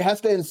 It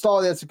has to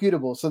install the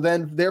executable. So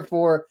then,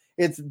 therefore,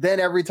 it's then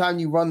every time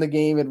you run the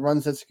game, it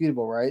runs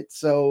executable, right?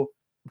 So,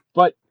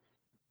 but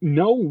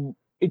no,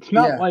 it's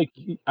not like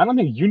I don't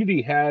think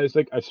Unity has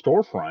like a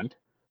storefront.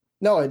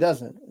 No, it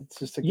doesn't. It's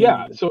just a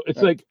game. So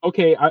it's like,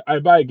 okay, I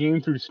buy a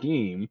game through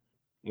Steam.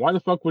 Why the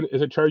fuck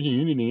is it charging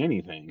Unity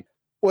anything?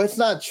 Well, it's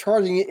not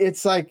charging it.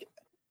 It's like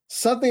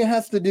something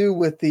has to do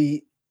with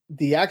the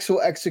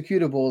actual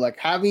executable, like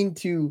having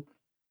to.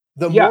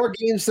 The more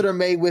games that are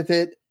made with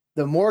it,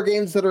 the more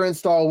games that are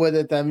installed with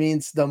it. That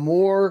means the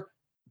more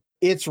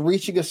it's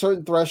reaching a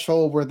certain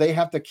threshold where they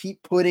have to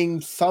keep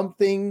putting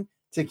something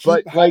to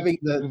keep having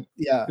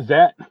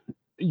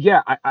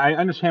I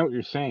understand what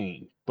you're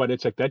saying, but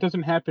it's like that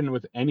doesn't happen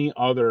with any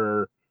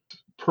other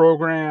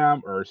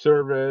program or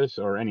service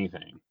or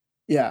anything.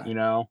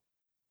 Yeah.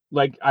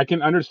 Like I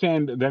can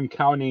understand them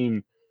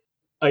counting,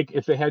 like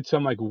if they had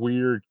some like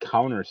weird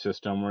counter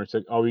system where it's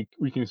like, oh,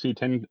 we can see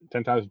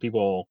 10,000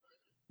 people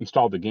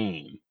install the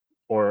game,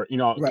 or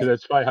because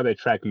that's probably how they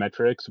track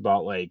metrics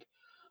about like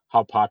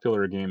how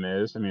popular a game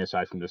is. I mean,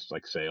 aside from just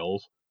like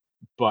sales,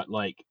 but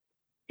like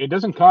it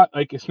doesn't cost,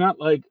 like it's not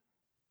like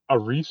a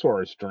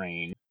resource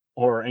drain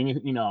or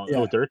anything,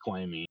 what they're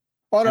claiming.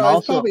 Oh no,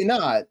 it's probably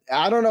not.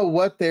 I don't know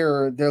what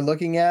they're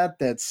looking at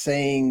that's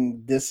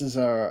saying this is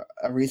a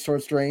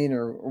resource drain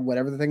or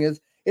whatever the thing is.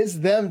 It's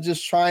them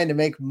just trying to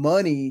make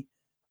money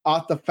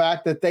off the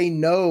fact that they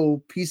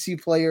know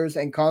PC players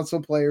and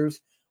console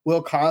players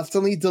will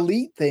constantly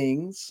delete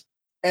things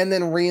and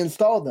then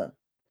reinstall them.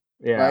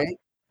 Yeah. Right?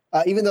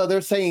 Even though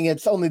they're saying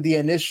it's only the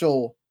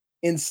initial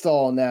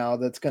install now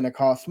that's going to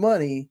cost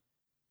money,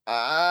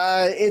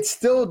 it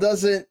still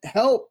doesn't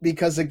help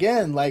because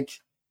again, like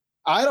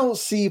I don't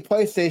see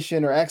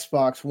PlayStation or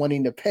Xbox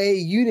wanting to pay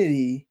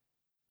Unity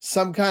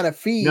some kind of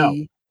fee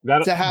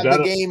to have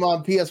the game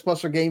on PS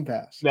Plus or Game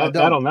Pass.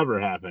 That'll never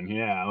happen.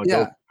 Yeah.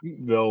 Like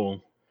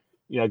they'll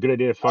good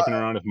idea fucking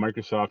around with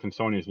Microsoft and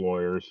Sony's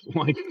lawyers.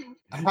 Like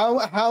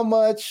how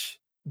much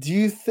do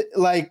you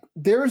like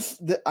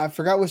I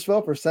forgot which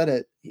developer said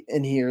it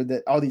in here,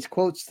 that all these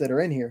quotes that are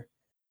in here.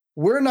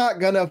 We're not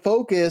going to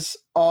focus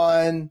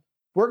on,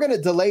 we're going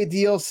to delay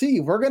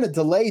DLC. We're going to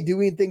delay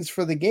doing things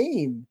for the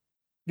game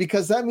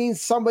because that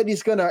means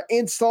somebody's going to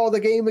install the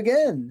game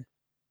again,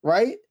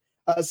 right?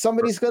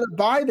 Somebody's going to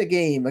buy the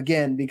game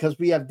again because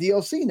we have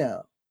DLC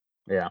now.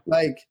 Yeah.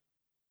 Like,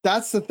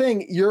 that's the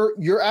thing.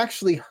 You're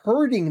actually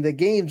hurting the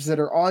games that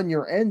are on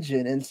your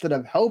engine instead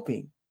of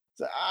helping.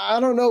 So I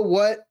don't know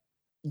what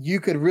you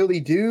could really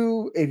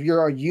do if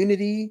you're a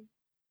Unity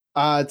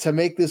to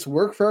make this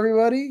work for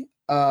everybody.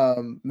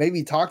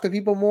 Maybe talk to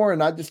people more and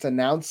not just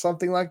announce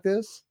something like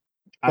this.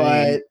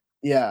 But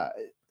yeah,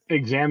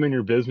 examine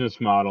your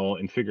business model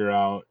and figure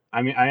out.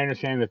 I mean, I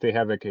understand that they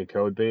have like a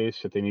code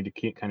base that they need to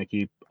keep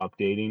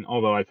updating.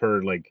 Although I've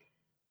heard like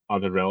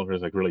other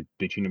developers like really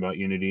bitching about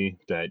Unity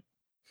that.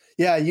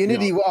 Yeah,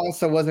 Unity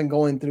also wasn't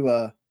going through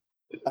a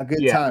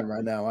good time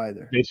right now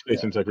either. Basically,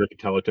 since like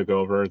Riccatello took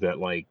over, that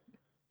like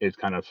it's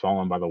kind of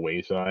fallen by the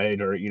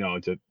wayside, or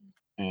it's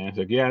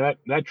like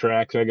that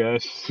tracks, I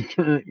guess.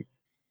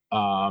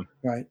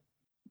 Right.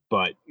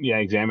 But yeah,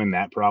 examine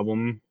that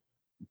problem.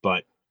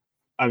 But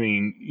I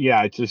mean,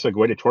 yeah, it's just like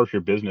way to torch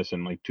your business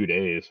in like 2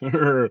 days.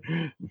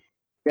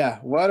 Yeah,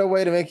 what a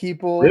way to make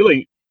people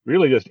really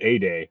just a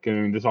day. I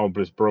mean, this all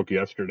just broke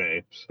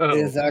yesterday. So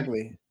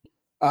exactly.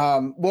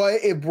 Well,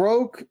 it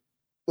broke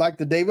like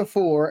the day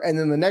before, and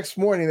then the next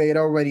morning they had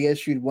already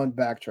issued one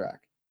backtrack.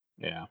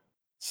 Yeah.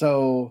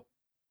 So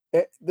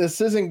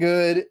this isn't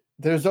good.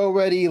 There's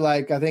already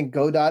like I think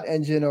Godot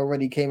engine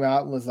already came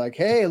out and was like,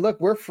 "Hey, look,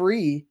 we're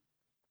free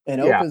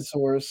and open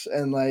source,"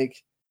 and like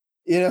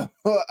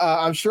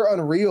I'm sure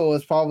Unreal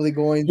is probably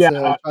going to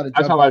try to jump on this.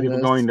 I saw a lot of people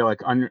going to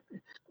like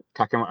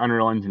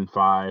Unreal Engine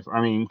 5.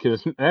 I mean,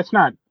 because that's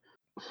not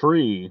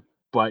free,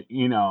 but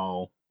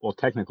well,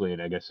 technically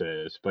I guess it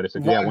is, but it's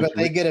like but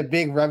they get a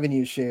big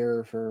revenue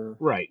share for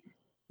right.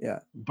 Yeah,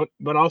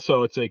 but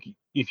also it's like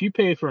if you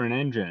pay for an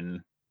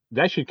engine,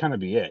 that should kind of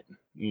be it,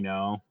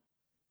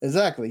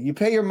 Exactly. You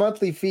pay your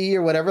monthly fee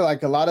or whatever.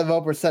 Like a lot of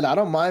developers said, I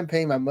don't mind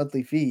paying my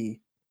monthly fee.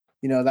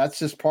 That's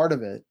just part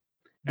of it.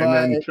 But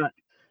and then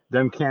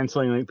them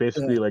canceling like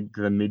basically like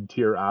the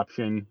mid-tier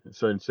option,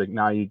 so it's like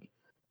now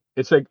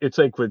it's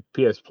like with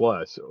PS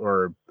Plus,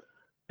 or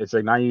it's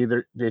like now you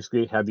either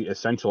basically have the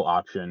essential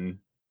option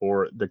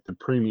or the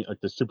premium,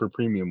 like the super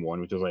premium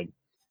one, which is like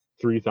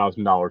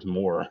 $3,000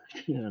 more.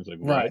 It's like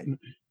right. what?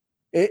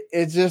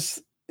 It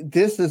just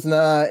this is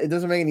not. It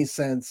doesn't make any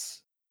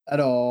sense at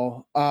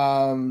all.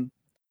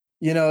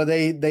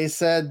 They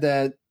said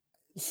that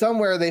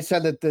somewhere they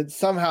said that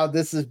somehow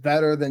this is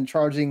better than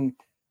charging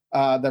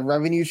the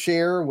revenue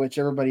share, which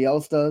everybody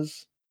else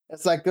does.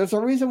 It's like there's a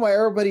reason why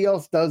everybody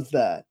else does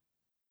that,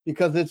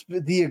 because it's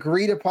the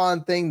agreed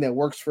upon thing that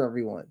works for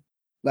everyone.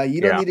 Like you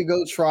don't need to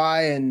go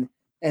try and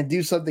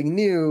do something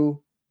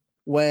new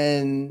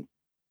when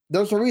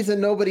there's a reason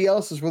nobody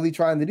else is really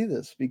trying to do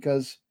this,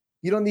 because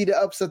you don't need to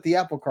upset the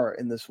apple cart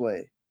in this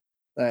way.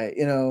 Like,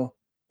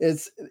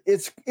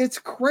 it's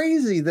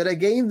crazy that a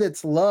game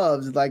that's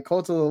loved like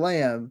Cult of the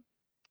Lamb,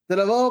 the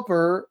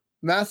developer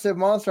Massive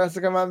Monster has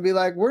to come out and be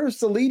like, we're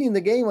still leading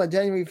the game on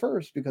January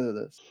 1st because of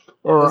this.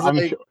 Or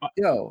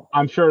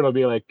I'm sure it'll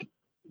be like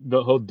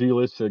the whole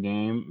delisted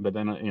game, but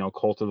then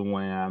Cult of the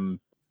Lamb,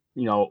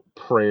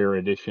 Prayer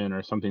Edition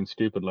or something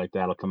stupid like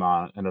that'll come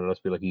out, and it'll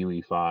just be like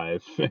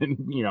UE5, and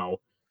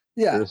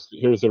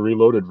here's the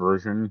reloaded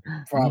version.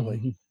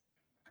 Probably.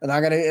 And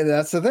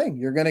that's the thing.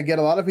 You're gonna get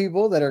a lot of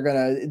people that are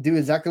gonna do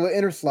exactly what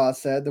Interslot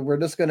said, that we're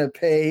just gonna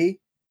pay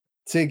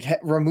to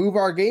remove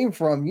our game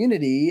from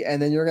Unity,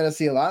 and then you're gonna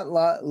see a lot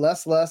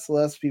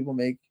less people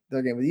make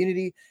their game with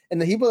Unity.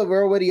 And the people that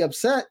were already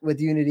upset with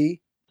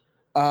Unity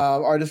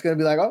are just gonna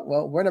be like, oh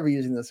well, we're never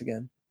using this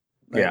again.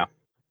 Like,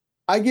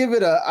 I give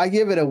it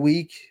a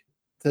week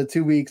to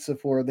 2 weeks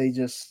before they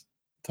just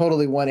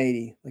totally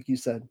 180, like you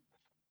said.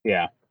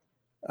 Yeah.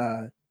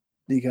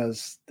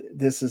 Because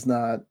this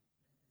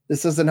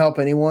doesn't help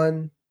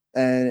anyone,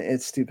 and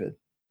it's stupid.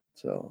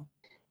 So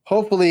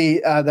hopefully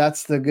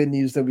that's the good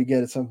news that we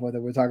get at some point,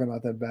 that we're talking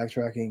about that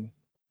backtracking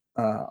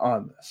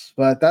on this.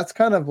 But that's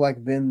kind of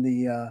like been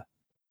the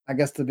I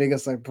guess the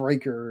biggest like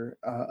breaker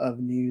of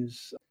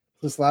news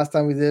this last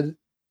time we did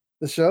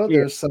the show.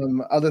 There's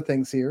some other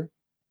things here,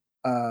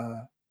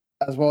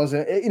 as well as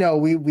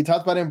we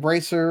talked about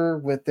Embracer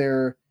with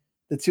the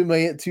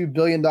 $2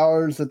 billion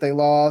that they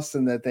lost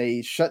and that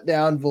they shut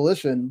down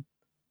Volition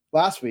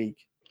last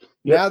week.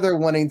 Now they're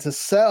wanting to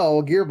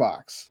sell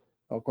Gearbox,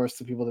 of course,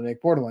 to people that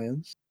make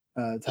Borderlands,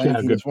 Tiny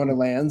Tina's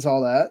Wonderlands,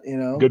 all that.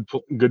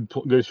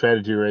 Good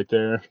strategy right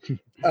there.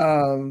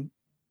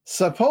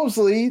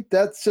 Supposedly,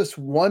 that's just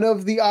one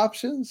of the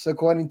options,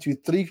 according to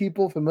 3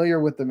 people familiar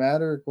with the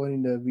matter,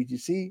 according to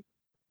VGC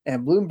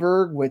and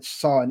Bloomberg, which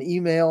saw an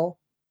email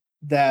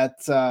that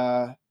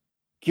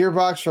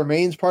Gearbox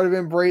remains part of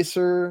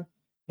Embracer,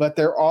 but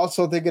they're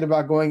also thinking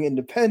about going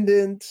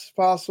independent,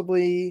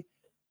 possibly,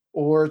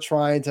 or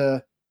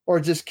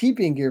just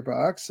keeping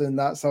Gearbox and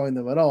not selling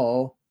them at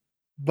all.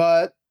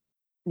 But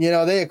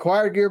they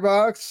acquired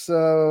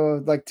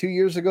Gearbox like 2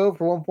 years ago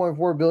for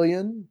 $1.4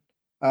 billion,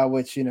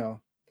 which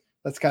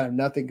that's kind of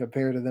nothing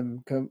compared to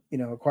them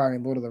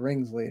acquiring Lord of the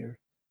Rings later.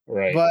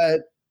 Right.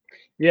 But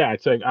Yeah,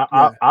 it's like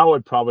Yeah. I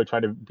would probably try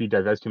to be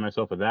divesting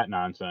myself of that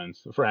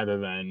nonsense rather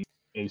than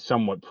a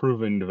somewhat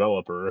proven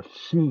developer.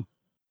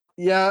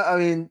 Yeah,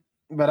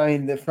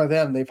 for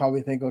them, they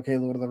probably think, okay,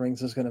 Lord of the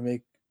Rings is going to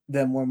make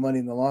them more money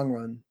in the long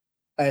run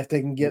if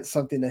they can get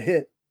something to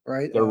hit,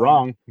 right? They're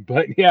wrong,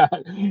 but yeah.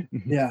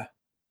 Yeah.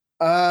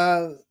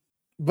 Uh,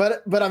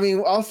 but I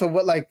mean, also,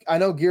 what like I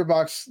know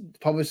Gearbox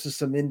publishes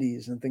some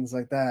indies and things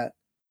like that,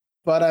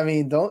 but I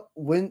mean,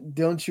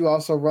 don't you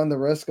also run the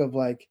risk of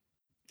like,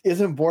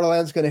 isn't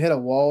Borderlands going to hit a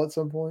wall at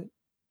some point?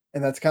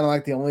 And that's kind of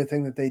like the only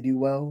thing that they do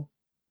well.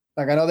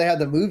 Like I know they had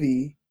the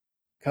movie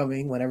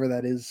coming whenever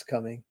that is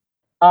coming,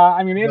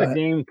 I mean, they had a but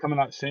game coming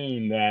out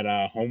saying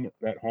that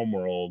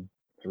Homeworld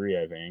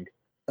 3, I think.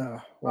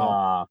 well,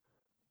 Uh,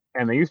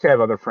 and they used to have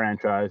other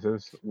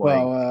franchises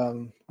like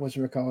what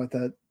you call it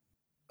that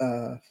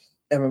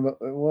MMO,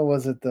 what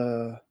was it,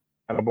 the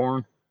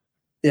Battleborn.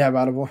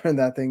 Battleborn,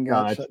 that thing No,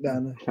 got shut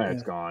down.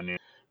 that's Yeah, gone. Yeah.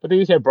 But they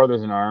used to have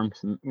Brothers in Arms,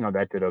 and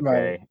that did right.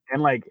 okay.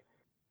 And like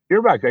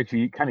Gearbox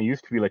actually kind of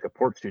used to be like a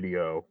port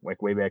studio,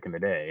 like way back in the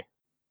day.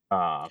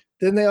 Uh,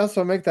 Didn't they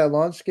also make that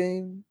launch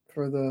game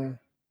for the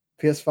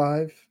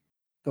PS5?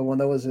 The one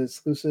that was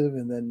exclusive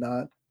and then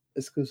not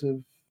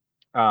exclusive?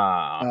 uh,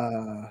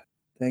 Uh,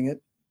 Dang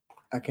it.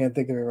 I can't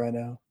think of it right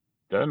now.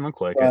 doesn't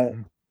look like it.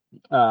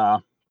 But Uh,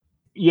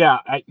 yeah,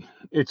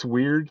 it's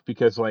weird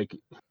because like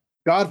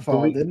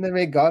Godfall, delete. didn't they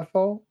make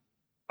Godfall?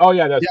 Oh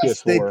yeah, that's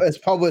Yes, PS4. it's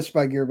published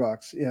by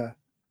Gearbox. Yeah.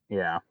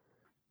 Yeah.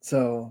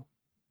 So,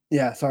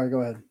 yeah, sorry,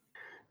 go ahead.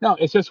 No,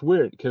 it's just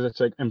weird because it's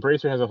like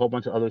Embracer has a whole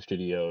bunch of other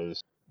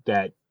studios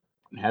that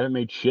haven't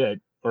made shit,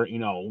 or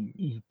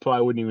you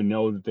probably wouldn't even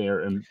know that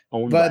they're owned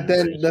by But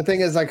then Embracer. the thing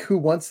is, like, who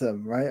wants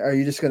them, right? Are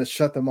you just going to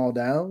shut them all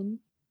down?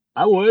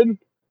 I would.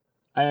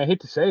 I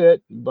hate to say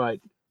it, but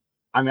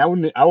I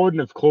mean, I wouldn't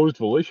have closed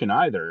Volition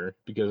either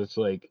because it's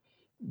like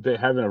they're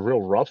having a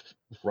real rough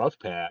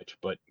patch.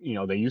 But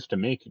they used to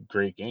make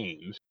great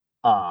games.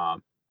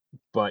 Um,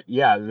 but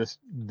yeah,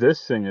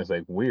 this thing is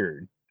like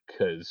weird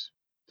because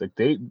like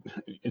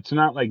it's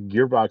not like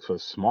Gearbox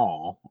was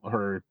small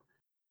or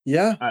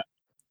Yeah.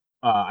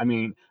 I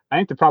mean, I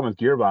think the problem with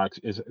Gearbox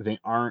is they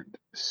aren't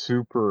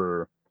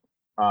super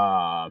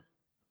uh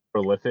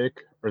prolific,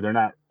 or they're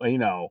not,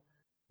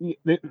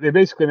 they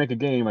basically make a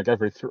game like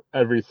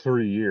every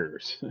 3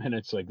 years, and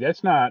it's like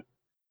that's not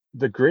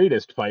the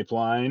greatest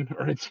pipeline,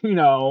 or it's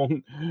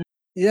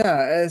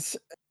Yeah,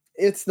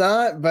 it's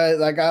not, but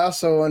like I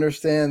also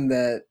understand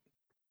that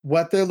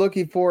what they're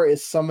looking for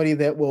is somebody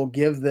that will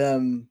give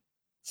them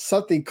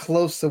something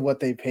close to what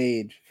they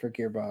paid for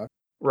Gearbox,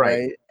 right.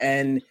 right?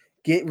 And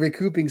get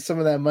recouping some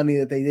of that money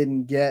that they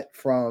didn't get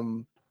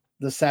from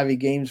the Savvy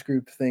Games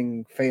Group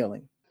thing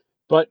failing.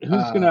 But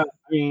who's Uh gonna?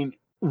 I mean,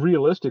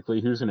 realistically,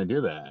 who's gonna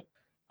do that?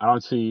 I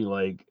don't see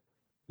like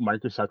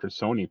Microsoft or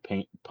Sony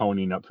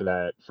ponying up for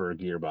that for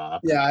Gearbox.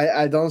 yeah,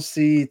 I don't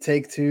see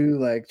Take Two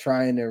like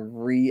trying to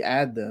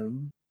re-add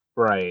them.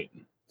 Right.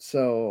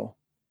 So,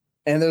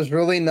 and there's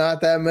really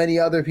not that many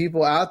other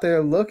people out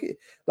there looking.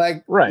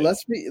 Like, Right.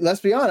 let's be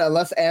honest,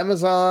 unless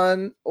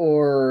Amazon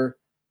or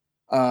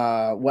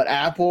what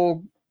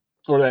Apple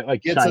Or that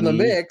like gets in the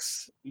Chinese,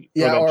 mix, or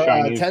yeah, that or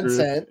Chinese group.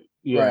 Tencent, right?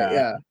 Yeah.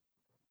 Yeah,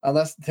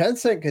 unless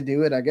Tencent could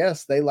do it, I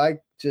guess they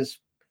like just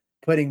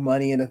putting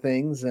money into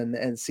things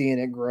and seeing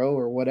it grow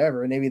or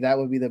whatever. Maybe that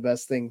would be the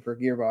best thing for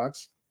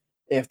Gearbox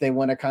if they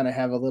want to kind of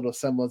have a little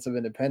semblance of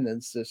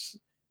independence. Just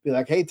be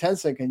like, hey,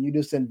 Tencent, can you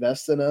just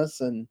invest in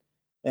us and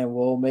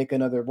we'll make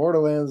another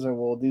Borderlands or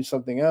we'll do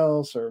something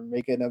else or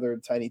make another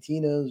Tiny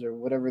Tina's or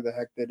whatever the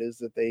heck that is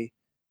that they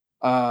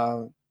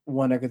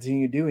want to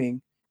continue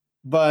doing.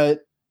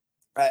 But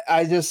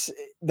I just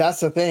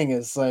that's the thing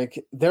is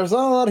like there's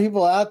not a lot of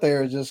people out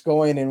there just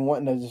going and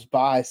wanting to just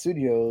buy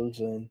studios.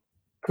 And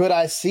could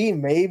I see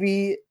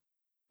maybe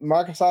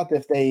Microsoft,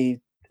 if they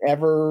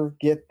ever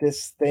get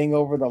this thing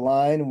over the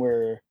line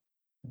where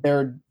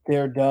they're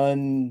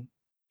done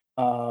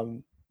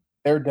um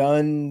they're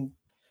done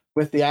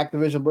with the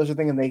Activision Blizzard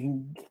thing and they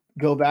can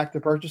go back to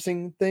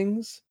purchasing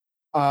things,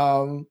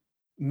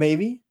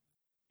 maybe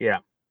Yeah.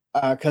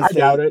 because I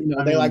doubt they it.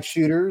 I they mean, like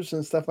shooters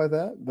and stuff like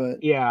that.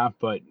 But yeah,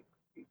 but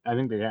I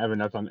think they have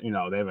enough on.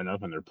 They have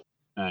enough on their.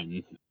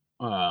 And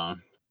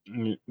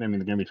they're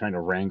gonna be trying to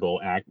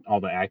wrangle all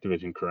the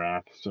Activision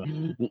crap. So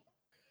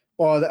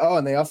well,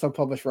 and they also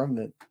publish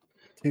Remnant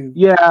too.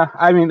 yeah,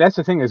 I mean that's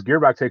the thing is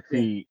Gearbox Yeah,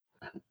 actually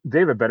they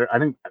have a better. I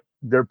think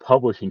their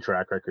publishing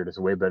track record is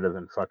way better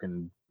than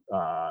fucking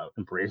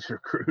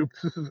Embracer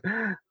Groups.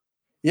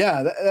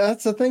 yeah,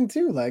 that's the thing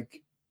too.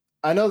 Like,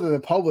 I know that the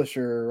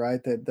publisher,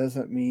 right? That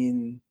doesn't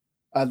mean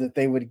that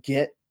they would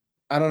get.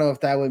 I don't know if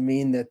that would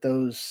mean that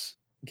those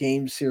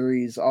game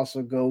series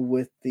also go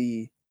with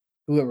the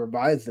whoever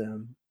buys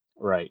them.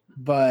 Right.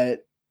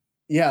 But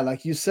yeah,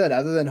 like you said,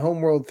 other than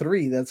Homeworld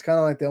 3, that's kind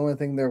of like the only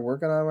thing they're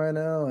working on right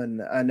now.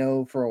 And I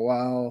know for a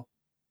while,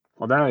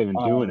 Well, they're not even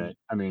doing um, it.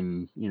 I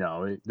mean,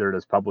 they're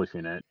just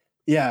publishing it.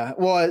 yeah,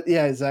 well,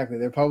 yeah, exactly.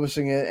 They're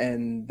publishing it,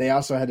 and they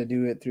also had to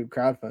do it through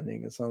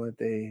crowdfunding. It's not like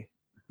they,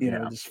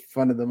 Yeah. just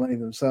funded the money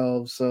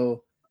themselves.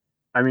 So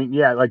I mean,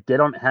 yeah, like they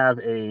don't have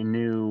a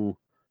new,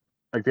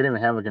 like they didn't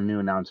even have like a new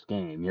announced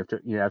game.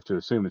 You have to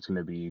assume it's going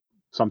to be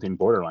something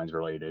Borderlands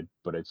related,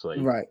 but it's like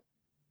Right.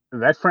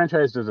 that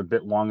franchise is a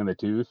bit long in the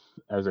tooth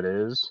as it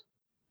is.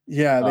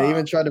 Yeah, they Uh,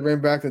 even tried to bring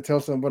back the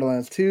Tales from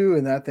Borderlands 2,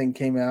 and that thing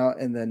came out,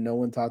 and then no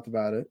one talked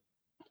about it.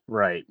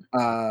 right.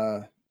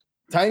 Uh,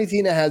 Tiny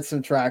Tina had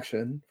some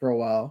traction for a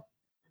while.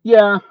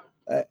 Yeah,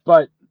 Uh,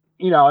 but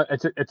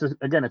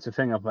again, it's a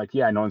thing of like,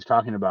 yeah, no one's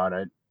talking about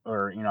it,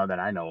 or that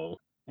I know.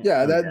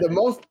 yeah, And the again,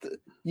 most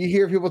you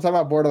hear people talk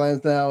about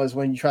Borderlands now is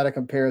when you try to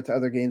compare it to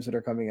other games that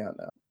are coming out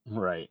now.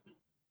 right.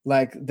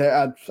 Like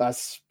I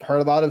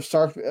heard a lot of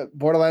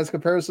Borderlands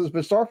comparisons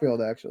with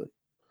Starfield actually.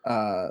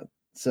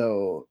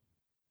 So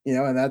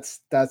and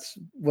that's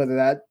whether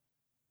that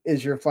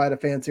is your flight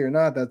of fancy or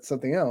not. That's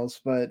something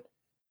else. But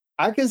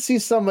I can see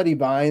somebody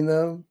buying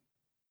them.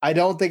 I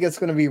don't think it's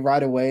going to be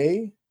right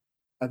away.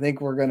 I think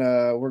we're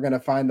gonna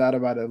find out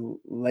about it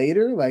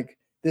later. Like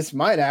this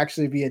might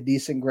actually be a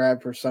decent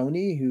grab for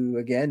Sony, who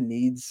again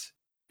needs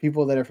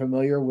people that are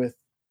familiar with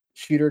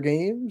shooter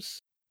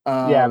games.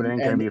 Yeah, but it ain't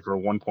gonna And be for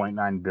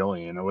 1.9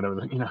 billion or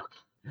whatever.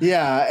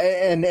 yeah,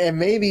 and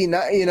maybe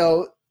not.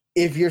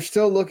 If you're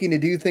still looking to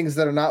do things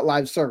that are not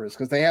live service,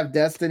 because they have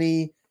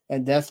Destiny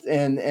and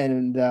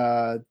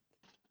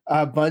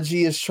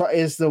Bungie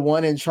is the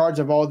one in charge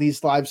of all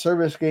these live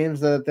service games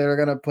that they're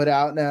going to put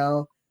out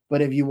now.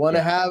 But if you want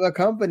to Yeah. have a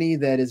company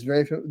that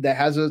that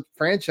has a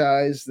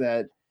franchise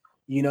that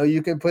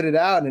you can put it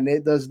out and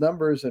it does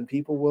numbers and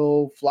people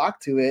will flock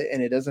to it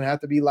and it doesn't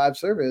have to be live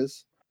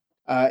service,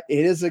 it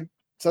is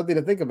something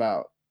to think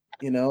about.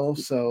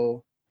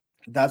 So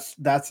that's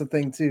the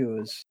thing too,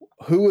 is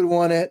who would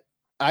want it.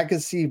 I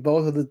could see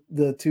both of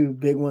the two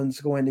big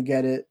ones going to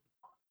get it.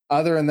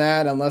 Other than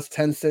that, unless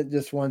Tencent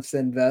just wants to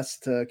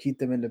invest to keep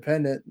them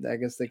independent, I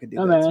guess they could do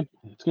Oh that too. man,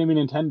 it's gonna be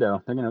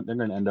Nintendo. They're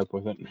gonna end up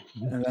with it.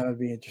 And that would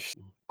be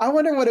interesting. I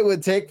wonder what it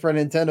would take for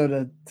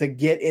Nintendo to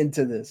get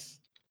into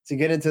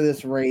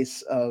this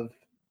race of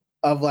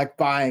like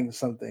buying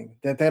something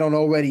that they don't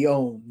already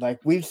own. Like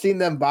we've seen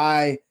them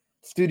buy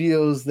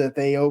studios that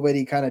they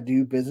already kind of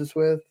do business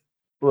with.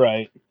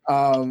 Right.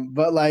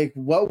 But like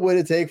what would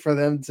it take for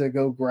them to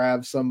go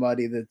grab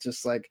somebody that's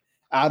just like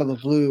out of the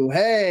blue,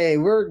 hey,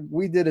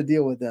 we did a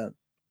deal with them.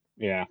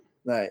 Yeah.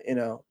 Like,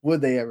 would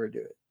they ever do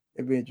it?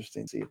 It'd be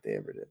interesting to see if they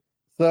ever did.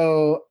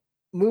 So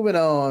moving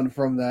on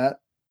from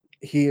that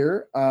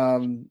here,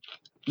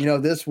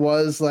 this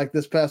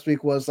past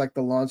week was like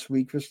the launch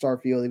week for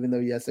Starfield, even though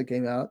yes, it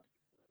came out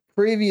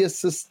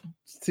previous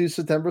to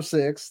September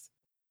 6th.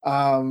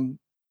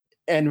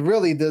 And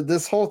really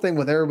this whole thing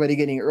with everybody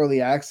getting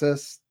early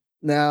access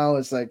now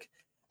is like,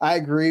 I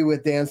agree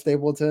with Dan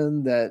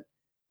Stapleton that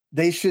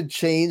they should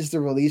change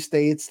the release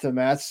dates to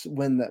match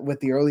with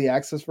the early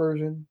access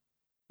version,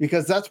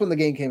 because that's when the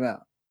game came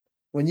out.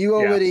 When you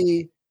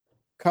already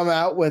come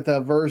out with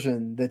a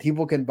version that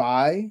people can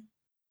buy,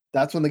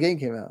 that's when the game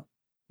came out,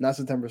 not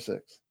September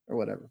 6th or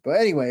whatever. But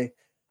anyway,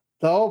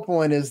 the whole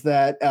point is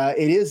that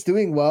it is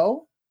doing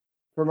well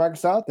for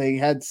Microsoft. They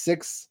had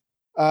 6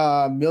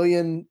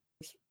 million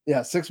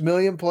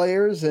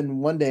players in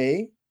one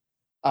day.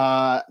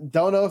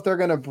 Don't know if they're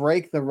going to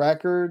break the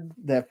record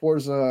that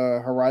Forza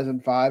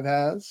Horizon 5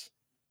 has,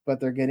 but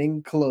they're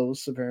getting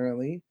close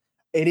apparently.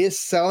 It is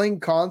selling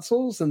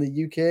consoles in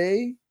the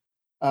UK,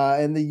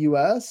 in the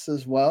US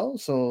as well.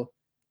 So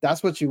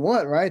that's what you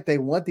want, right? They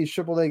want these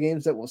AAA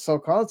games that will sell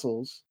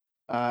consoles.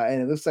 And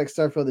it looks like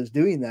Starfield is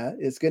doing that.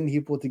 It's getting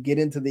people to get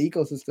into the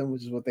ecosystem,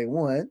 which is what they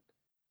want.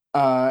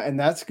 And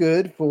that's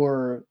good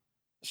for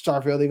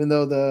Starfield, even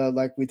though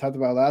like we talked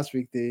about last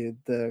week,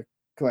 the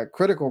like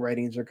critical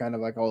ratings are kind of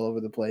like all over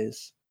the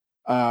place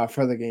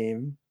for the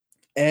game.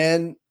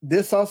 And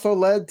this also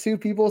led to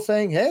people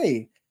saying,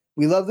 hey,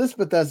 we love this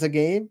Bethesda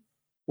game.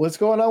 What's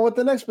going on with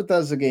the next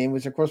Bethesda game,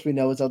 which of course we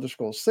know is Elder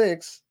Scrolls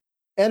 6.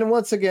 And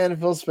once again,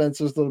 Phil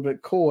Spencer's a little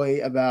bit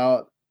coy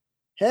about,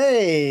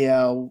 hey,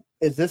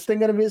 is this thing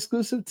going to be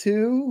exclusive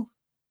too?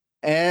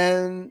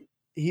 And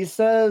he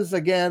says,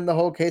 again, the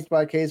whole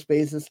case-by-case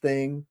basis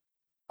thing.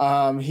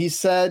 He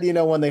said,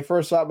 when they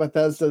first saw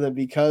Bethesda, that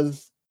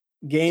because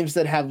games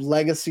that have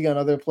legacy on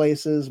other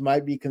places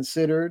might be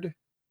considered,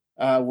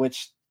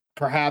 which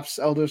perhaps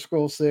Elder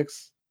Scrolls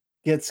 6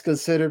 gets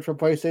considered for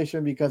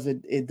PlayStation because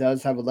it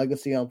does have a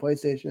legacy on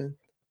PlayStation.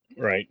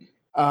 Right.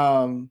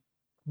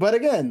 But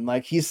again,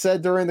 like he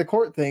said during the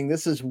court thing,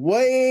 this is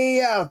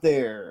way out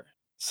there.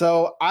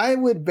 So I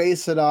would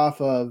base it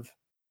off of,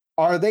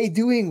 are they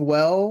doing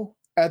well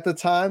at the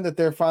time that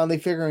they're finally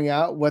figuring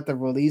out what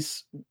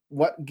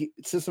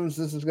systems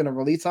this is going to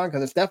release on?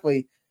 Because it's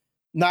definitely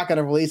not going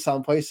to release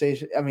on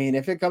PlayStation. I mean,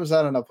 if it comes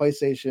out on a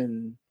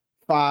PlayStation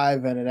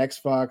 5 and an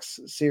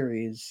Xbox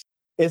Series,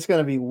 it's going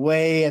to be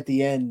way at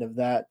the end of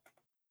that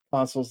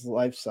console's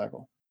life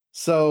cycle.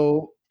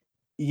 So,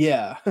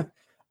 yeah,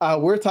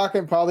 we're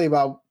talking probably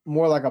about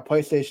more like a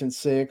PlayStation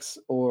 6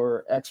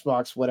 or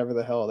Xbox, whatever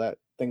the hell that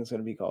thing's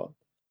going to be called.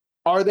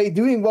 Are they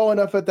doing well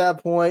enough at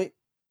that point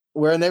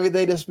where maybe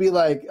they just be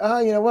like,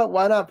 you know what?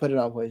 Why not put it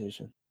on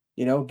PlayStation?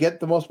 Get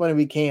the most money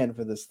we can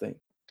for this thing.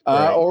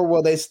 Right. Or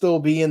will they still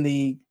be in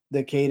the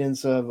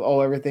cadence of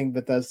everything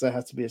Bethesda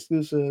has to be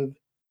exclusive,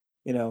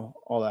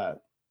 all that.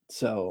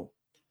 So,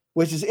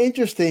 which is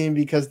interesting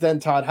because then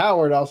Todd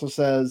Howard also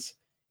says,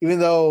 even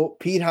though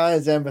Pete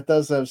Hines and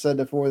Bethesda have said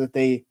before that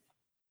they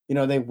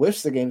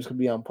wish the games could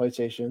be on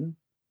PlayStation,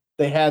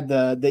 they had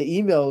the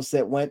emails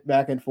that went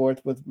back and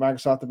forth with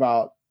Microsoft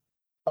about,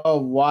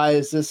 why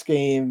is this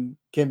game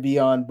can be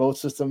on both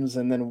systems,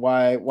 and then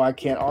why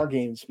can't our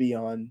games be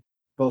on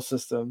both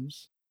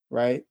systems,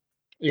 right?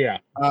 Yeah.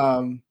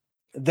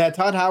 That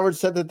Todd Howard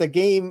said that the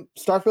game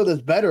Starfield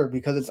is better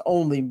because it's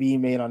only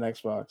being made on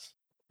Xbox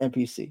and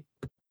PC,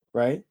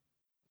 right?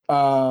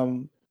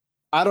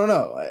 I don't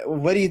know.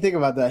 What do you think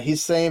about that?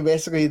 He's saying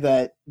basically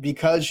that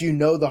because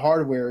the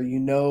hardware,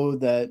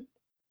 that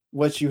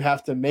what you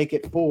have to make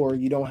it for,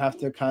 you don't have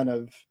to kind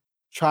of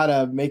try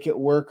to make it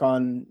work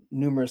on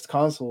numerous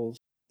consoles.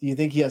 Do you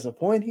think he has a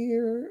point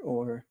here,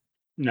 or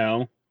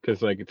No,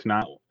 because like it's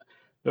not.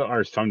 There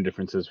are some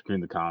differences between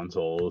the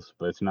consoles,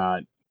 but it's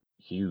not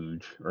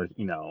huge, or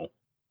And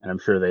I'm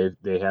sure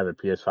they have a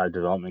PS5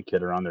 development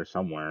kit around there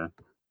somewhere.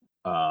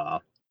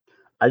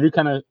 I do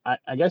kind of.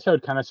 I guess I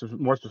would kind of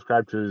more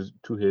subscribe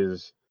to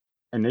his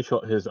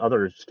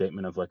other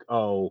statement of like,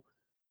 oh,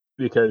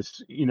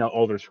 because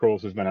Elder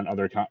Scrolls has been on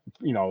other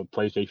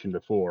PlayStation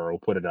before, we'll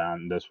put it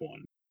on this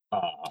one.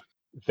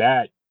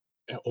 That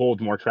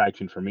holds more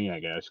traction for me, I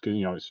guess,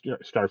 because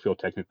Starfield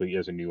technically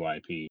is a new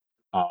IP,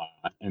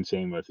 and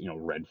same with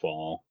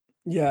Redfall.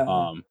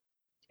 yeah?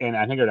 And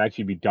I think it would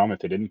actually be dumb if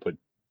they didn't put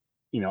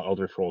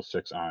Elder Scrolls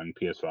 6 on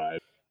PS5.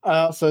 I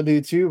also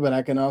do too, but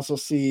I can also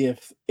see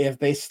if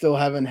they still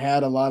haven't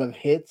had a lot of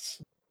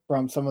hits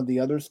from some of the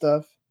other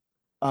stuff,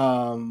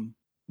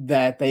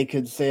 that they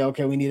could say,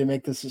 okay, we need to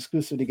make this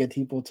exclusive to get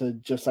people to,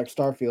 just like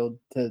Starfield,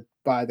 to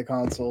buy the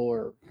console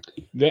or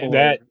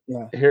That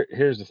yeah.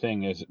 here's the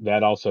thing is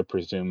that also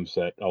presumes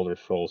that Elder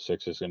Scrolls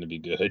 6 is going to be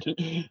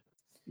good.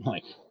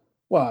 Like,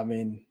 Well, I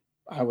mean,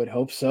 I would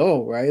hope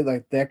so, right?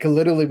 Like that could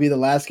literally be the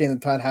last game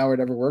that Todd Howard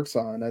ever works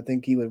on. I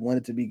think he would want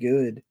it to be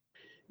good.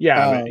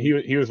 yeah, but Um,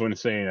 he was one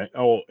saying,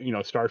 oh,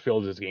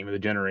 Starfield is game of the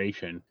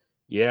generation.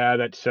 Yeah,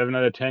 that's 7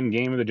 out of 10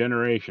 game of the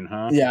generation,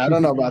 huh? yeah, I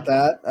don't know about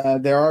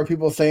that. There are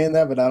people saying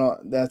that, but I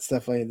don't. This is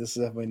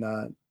definitely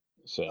not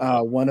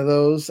So one of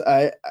those.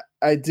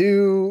 I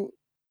do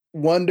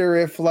wonder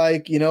if,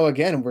 like,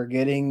 again,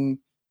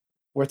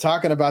 we're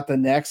talking about the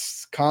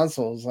next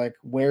consoles. Like,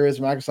 where is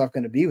Microsoft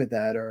going to be with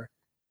that? Or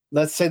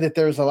let's say that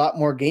there's a lot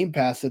more Game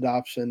Pass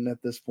adoption at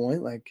this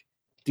point. Like,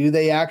 do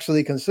they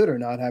actually consider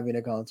not having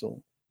a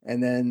console?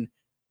 And then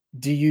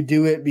do you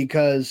do it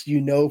because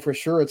for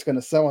sure it's going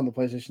to sell on the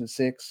PlayStation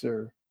 6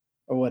 or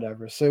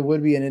whatever? So it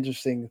would be an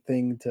interesting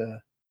thing to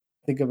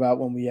think about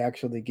when we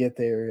actually get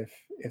there,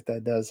 if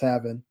that does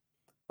happen.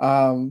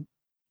 Um,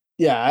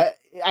 yeah,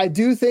 I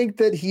do think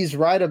that he's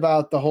right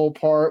about the whole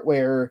part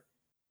where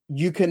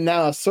you can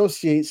now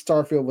associate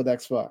Starfield with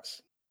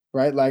Xbox,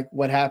 right? Like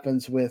what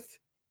happens with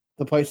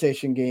the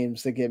PlayStation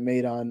games that get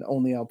made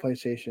only on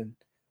PlayStation,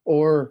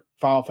 or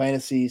Final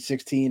Fantasy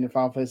 16 and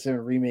Final Fantasy 7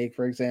 Remake,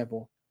 for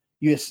example.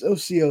 You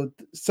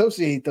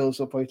associate those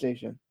with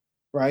PlayStation,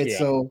 right? yeah,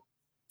 So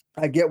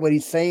I get what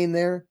he's saying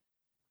there.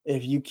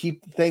 If you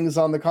keep things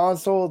on the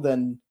console,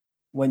 then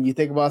when you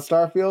think about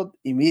Starfield,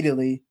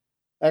 immediately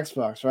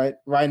Xbox, right?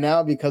 Right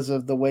now, because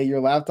of the way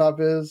your laptop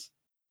is,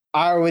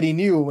 I already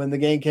knew when the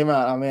game came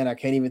out, oh man, I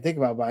can't even think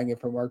about buying it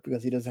for Mark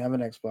because he doesn't have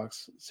an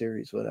Xbox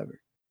Series, whatever. right.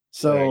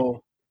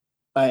 So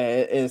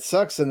it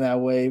sucks in that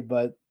way,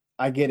 but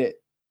I get it.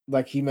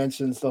 Like he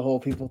mentions the whole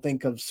people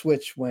think of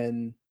Switch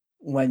when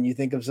you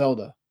think of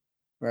Zelda,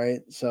 right?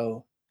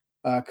 So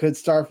could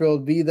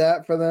Starfield be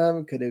that for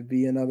them? Could it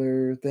be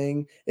another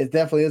thing? It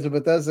definitely is a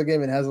Bethesda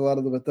game. It has a lot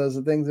of the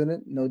Bethesda things in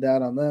it, no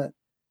doubt on that.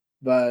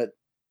 But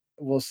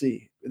we'll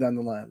see down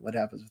the line what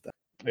happens with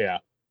that. Yeah.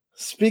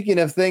 Speaking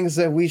of things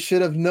that we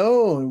should have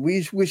known,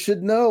 we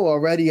should know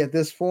already at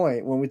this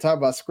point when we talk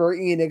about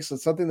Square-Enix and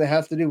something that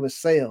has to do with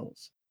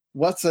sales.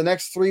 What's the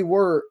next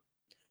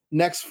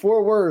next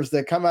 4 words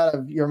that come out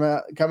of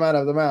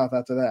the mouth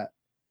after that?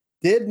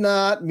 Did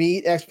not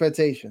meet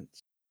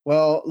expectations.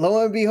 Well,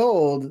 lo and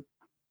behold,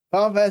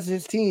 Final Fantasy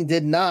 16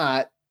 did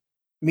not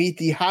meet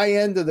the high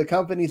end of the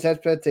company's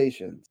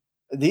expectations.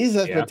 These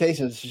Yeah.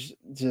 expectations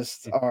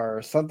just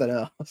are something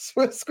else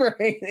with Square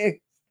Enix.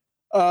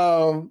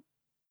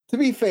 To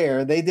be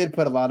fair, they did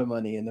put a lot of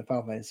money into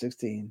Final Fantasy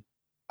 16.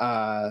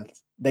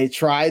 They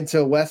tried to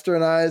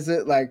westernize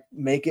it, like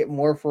make it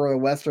more for a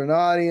Western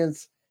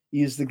audience,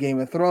 use the Game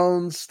of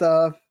Thrones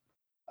stuff,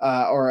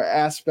 or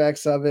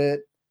aspects of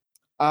it.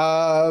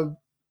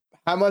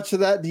 How much of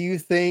that do you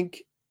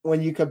think,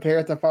 when you compare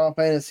it to Final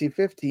Fantasy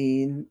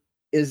 15,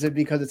 is it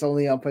because it's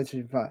only on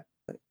PlayStation 5?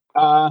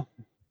 Uh,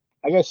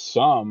 I guess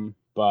some,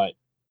 but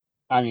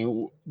I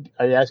mean,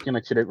 are you asking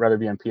like should it rather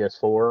be on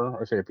PS4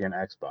 or should it be on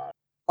Xbox?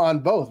 On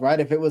both, right?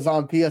 If it was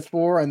on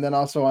PS4 and then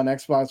also on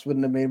Xbox,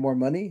 wouldn't have made more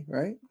money,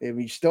 right?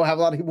 We still have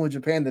a lot of people in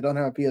Japan that don't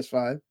have a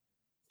PS5.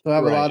 Still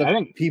have a Right. lot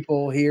of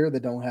people here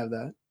that don't have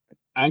that.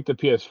 I think the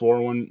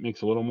PS4 one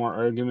makes a little more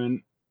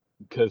argument,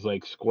 because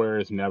like Square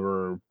has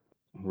never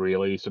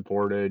really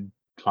supported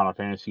Final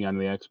Fantasy on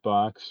the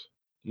Xbox.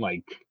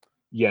 Like, Well,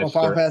 yes,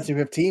 Final Fantasy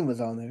 15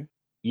 was on there.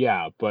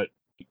 yeah, but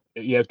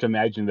you have to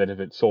imagine that if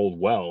it sold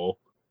well,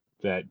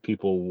 that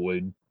people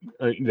would,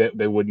 or that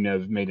they wouldn't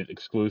have made it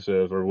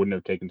exclusive, or wouldn't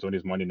have taken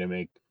somebody's money to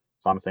make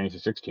Final Fantasy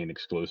 16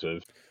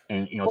 exclusive.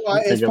 And Well,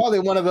 it's think of, probably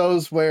one of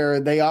those where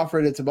they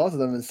offered it to both of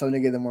them, and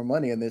Sony gave them more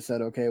money, and they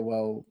said, "Okay,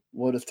 well,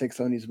 we'll just take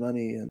Sony's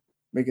money and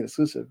make it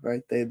exclusive."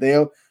 Right?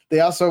 They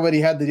also already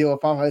had the deal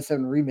with Final Fantasy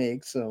 7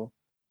 remake, so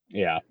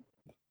yeah,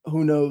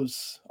 who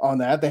knows on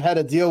that? They had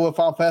a deal with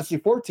Final Fantasy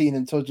 14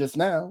 until just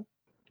now.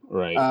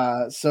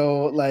 right.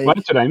 So Well, like,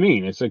 that's what I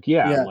mean. It's like,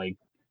 yeah, yeah, like,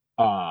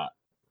 uh,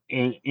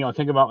 and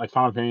think about like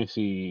Final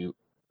Fantasy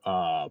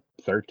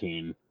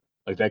 13.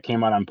 Like that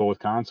came out on both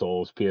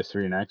consoles,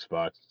 PS3 and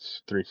Xbox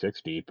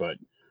 360, but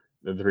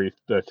the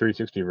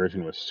 360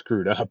 version was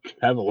screwed up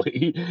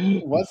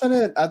heavily. wasn't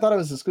it? I thought it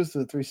was exclusive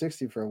to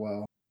 360 for a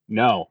while.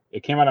 No,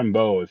 it came out on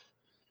both.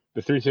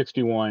 The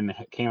 360 one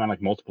came on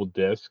like multiple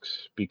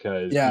discs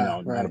because, Yeah,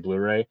 not a right.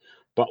 Blu-ray,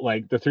 but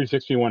like the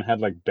 360 one had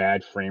like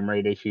bad frame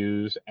rate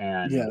issues,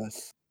 and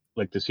Yes.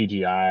 like the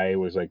CGI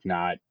was like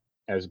not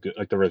as good,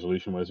 like the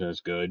resolution wasn't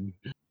as good.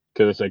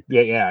 Because it's like,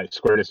 yeah,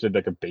 Square just did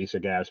like a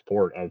basic ass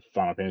port of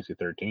Final Fantasy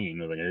 13.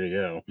 I was like, here you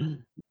go.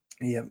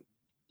 Yep.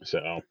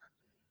 So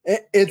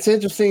It's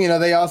interesting,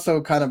 they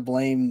also kind of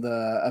blame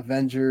the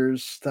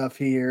Avengers stuff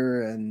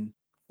here and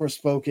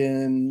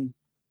Forspoken.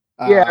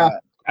 yeah, Uh,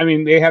 I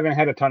mean they haven't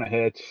had a ton of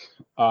hits.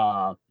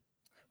 well,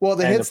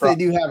 the And hits they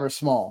do have are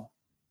small,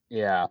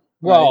 yeah, right?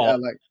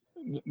 well, Like,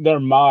 they're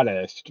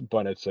modest,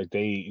 but it's like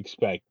they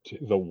expect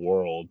the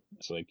world.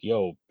 It's like,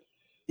 yo,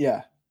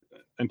 yeah.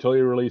 until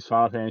you release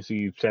Final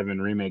Fantasy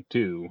 7 Remake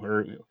 2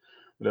 or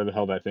whatever the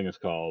hell that thing is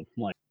called,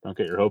 like, don't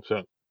get your hopes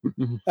up.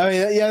 I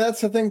mean, yeah,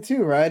 that's the thing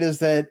too, right? Is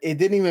that it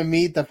didn't even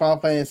meet the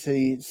Final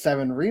Fantasy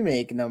VII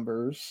remake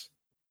numbers.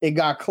 It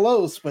got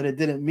close, but it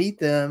didn't meet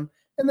them.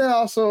 And then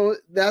also,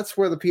 that's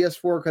where the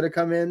PS4 could have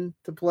come in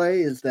to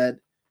play. Is that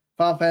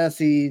Final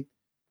Fantasy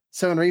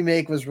VII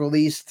remake was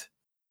released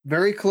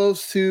very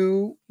close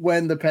to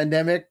when the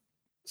pandemic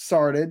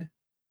started,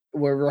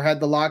 where we had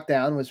the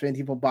lockdown, which made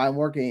people buy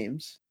more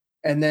games,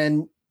 and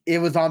then it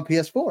was on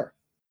PS4,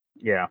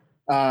 Yeah,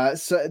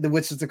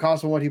 which is the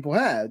console what people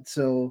had.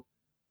 So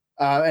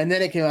and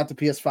then it came out to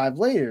PS5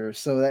 later.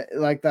 So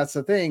that's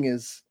the thing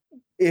is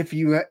if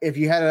you had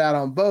it out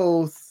on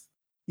both,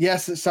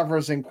 yes, it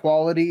suffers in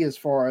quality as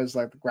far as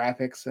like the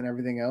graphics and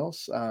everything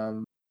else.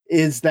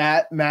 Is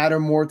that matter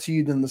more to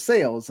you than the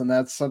sales? And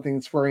that's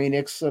something Square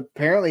Enix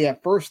apparently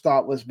at first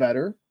thought was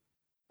better.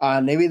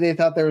 Maybe they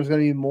thought there was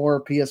going to be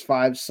more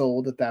PS5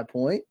 sold at that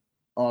point.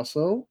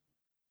 Also,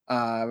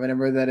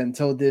 remember that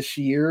until this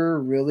year,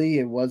 really,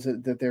 it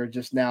wasn't that they're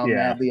just now yeah,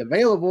 madly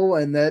available,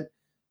 and that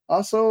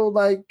also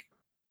like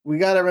we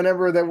got to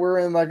remember that we're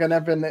in like an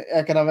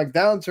economic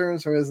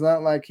downturn, so it's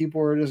not like people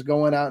are just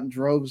going out in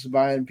droves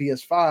buying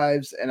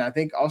PS5s. And I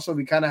think also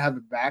we kind of have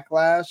a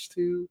backlash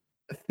to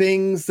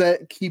things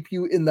that keep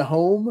you in the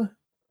home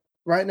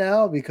right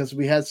now because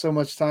we had so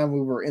much time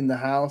we were in the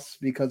house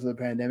because of the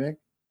pandemic.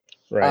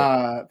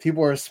 right.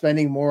 People are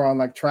spending more on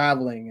like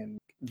traveling and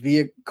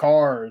via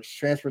cars,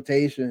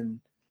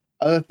 transportation,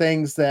 other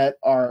things that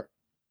are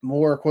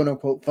more quote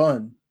unquote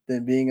fun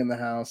than being in the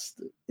house,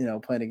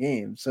 playing a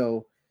game.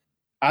 So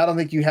I don't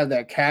think you have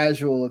that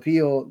casual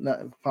appeal. Not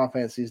Final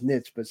Fantasy's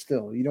niche, but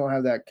still, you don't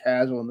have that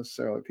casual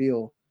necessarily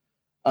appeal,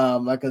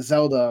 like a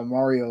Zelda, a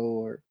Mario,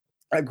 or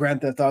a Grand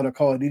Theft Auto,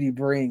 Call of Duty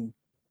bring,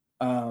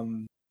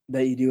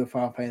 that you do with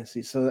Final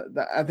Fantasy. So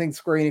I think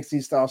Square Enix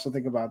needs to also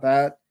think about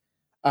that.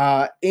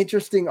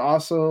 Interesting,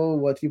 also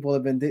what people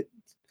have been.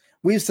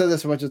 We've said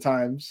this a bunch of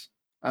times.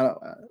 I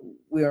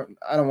don't.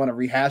 I don't want to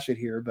rehash it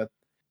here, but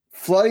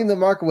flooding the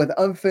market with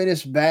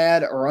unfinished,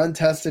 bad, or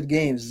untested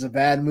games is a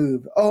bad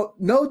move. Oh,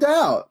 no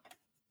doubt.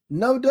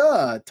 No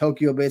duh.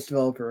 Tokyo-based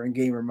developer and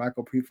gamer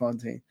Michael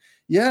Prefontaine.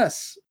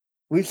 Yes,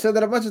 we've said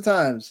that a bunch of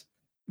times.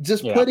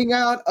 Just Yeah, putting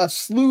out a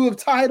slew of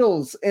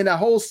titles in a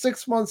whole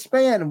 6-month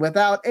span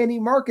without any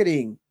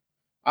marketing.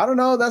 I don't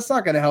know. That's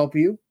not going to help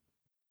you,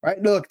 right?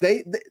 Look,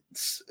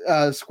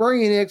 Square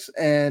Enix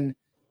and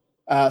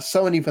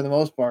Sony, for the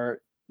most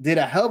part, did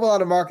a hell of a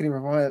lot of marketing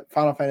for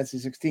Final Fantasy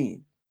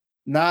 16.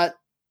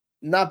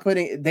 Not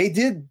putting, they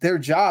did their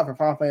job for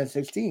Final Fantasy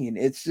 16.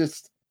 It's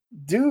just,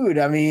 dude,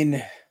 I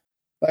mean,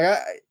 like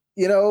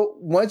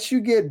once you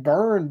get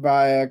burned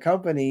by a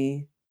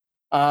company,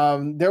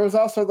 there was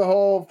also the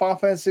whole Final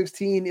Fantasy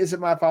 16 isn't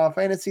my Final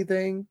Fantasy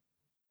thing.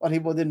 A lot of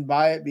people didn't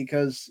buy it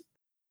because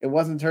it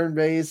wasn't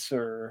turn-based,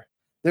 or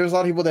there was a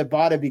lot of people that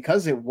bought it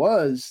because it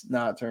was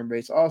not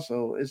turn-based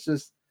also. It's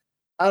just,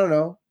 I don't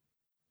know.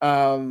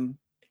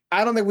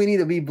 I don't think we need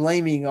to be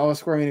blaming all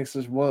Square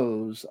Enix's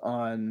woes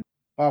on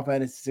Final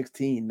Fantasy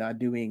 16 not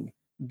doing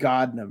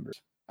God numbers.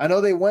 I know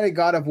they wanted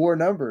God of War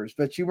numbers,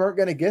 but you weren't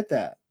going to get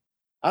that.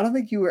 I don't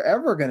think you were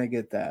ever going to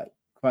get that,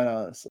 quite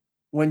honestly,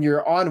 when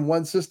you're on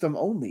one system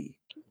only.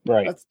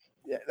 right.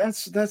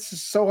 That's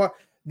just so hard.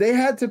 They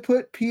had to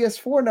put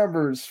PS4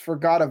 numbers for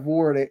God of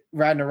War to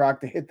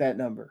Ragnarok to hit that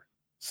number.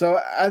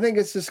 So I think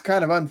it's just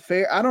kind of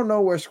unfair. I don't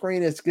know where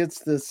Square-Enix gets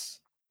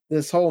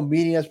this whole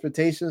meeting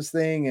expectations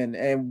thing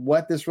and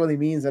what this really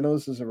means. I know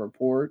this is a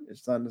report.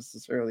 It's not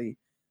necessarily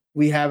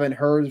we haven't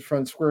heard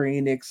from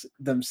Square-Enix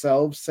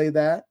themselves say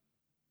that,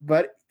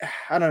 but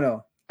I don't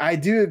know. I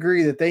do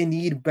agree that they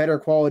need better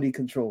quality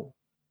control.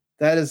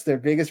 That is their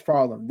biggest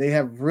problem. They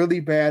have really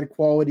bad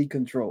quality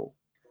control,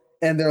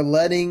 and they're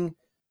letting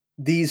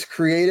these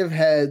creative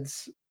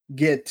heads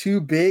get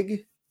too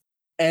big.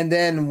 And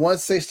then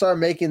once they start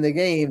making the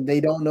game,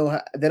 they don't know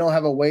they don't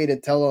have a way to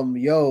tell them,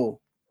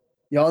 "Yo,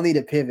 y'all need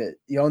to pivot.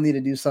 Y'all need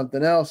to do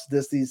something else.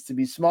 This needs to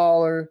be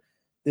smaller.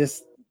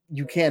 This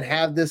you can't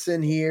have this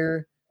in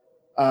here.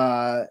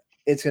 Uh,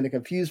 it's going to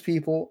confuse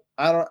people."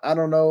 I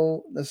don't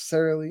know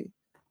necessarily.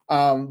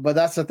 But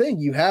that's the thing.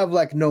 You have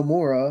like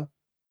Nomura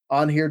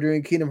on here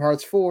doing Kingdom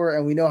Hearts 4,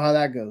 and we know how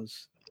that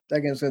goes. That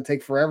game's going to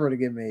take forever to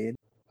get made.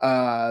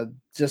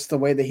 Just the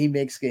way that he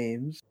makes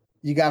games.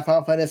 You got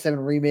Final Fantasy 7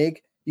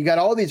 remake. You got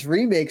all these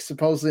remakes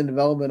supposedly in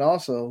development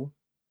also.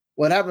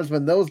 What happens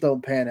when those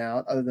don't pan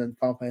out other than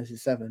Final Fantasy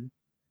 7?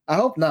 I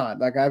hope not.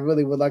 Like I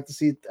really would like to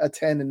see a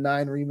 10 and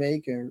 9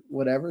 remake or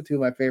whatever, two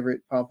of my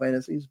favorite Final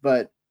Fantasies,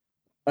 but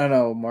I don't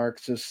know,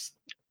 Mark, just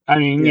I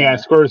mean, yeah, yeah.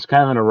 Square's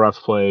kind of in a rough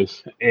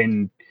place,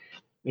 and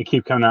they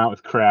keep coming out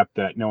with crap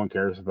that no one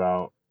cares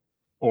about,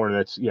 or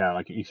that's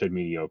like you said,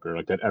 mediocre,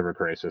 like that Ever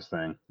Crisis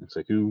thing. It's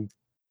like who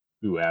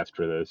asked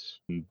for this?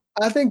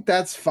 I think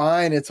that's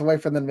fine. It's a way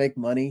for them to make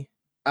money.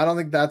 I don't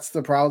think that's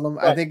the problem.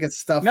 I But think it's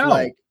stuff no,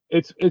 like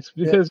it's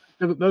yeah, because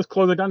those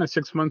close are done in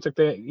 6 months, like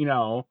they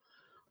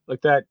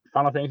like that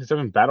Final Fantasy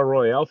 7 Battle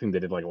Royale thing they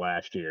did like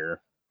last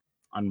year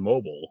on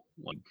mobile.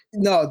 Like,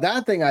 no,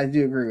 that thing I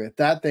do agree with.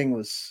 That thing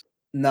was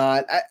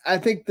not I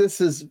think this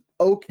is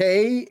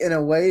okay in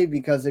a way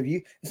because if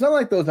you it's not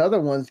like those other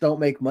ones don't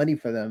make money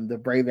for them, the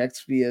Brave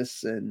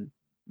Exvius and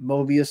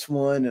Mobius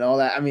one and all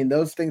that. I mean,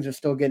 those things are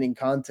still getting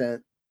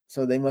content,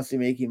 so they must be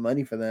making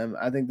money for them.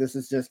 I think this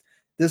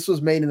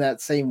was made in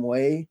that same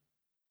way,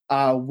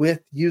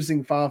 with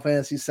using Final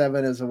Fantasy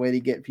 7 as a way to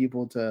get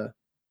people to,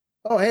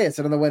 oh hey, it's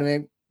another way to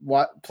make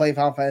what play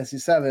Final Fantasy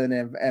 7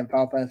 and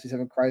Final Fantasy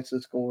 7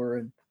 Crisis Core.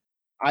 And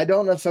I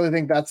don't necessarily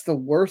think that's the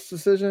worst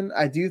decision.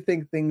 I do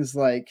think things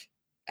like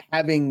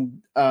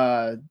having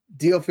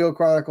Field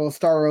Chronicles,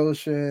 Star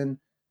Ocean,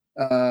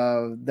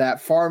 that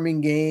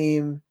farming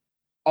game,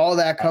 all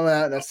that coming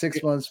out in a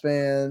 6 month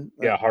span.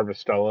 yeah,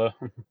 Harvestella.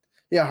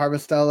 Yeah,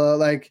 Harvestella,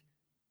 like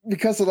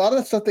because a lot of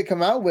the stuff they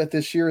come out with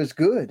this year is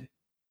good,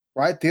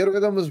 right? Theater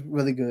Rhythm was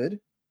really good,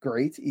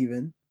 great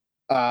even.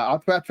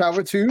 Octopath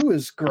Traveler 2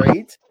 is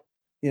great.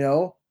 You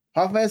know,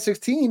 Final Fantasy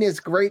 16 is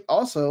great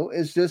also.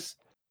 It's just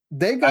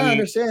they I gotta mean,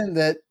 understand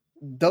that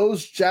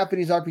those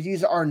Japanese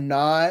RPGs are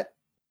not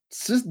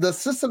the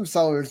system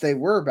sellers they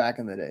were back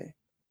in the day.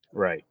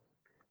 right.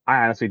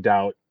 I honestly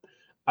doubt.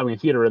 I mean,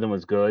 Theater Rhythm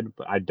was good,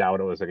 but I doubt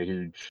it was like a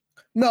huge,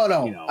 No.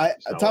 I'm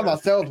talking seller.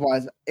 about sales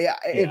wise. Yeah,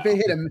 Yeah,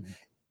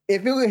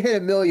 if it would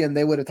hit 1 million,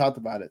 they would have talked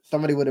about it.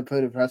 Somebody would have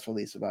put a press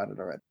release about it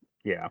already.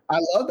 yeah, I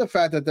love the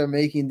fact that they're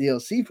making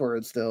DLC for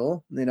it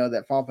still. You know,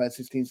 that Final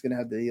Fantasy 16 is gonna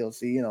have the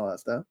DLC and all that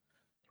stuff.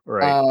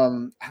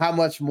 right, How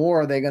much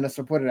more are they gonna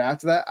support it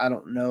after that? I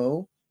don't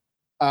know.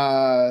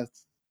 Uh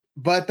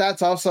but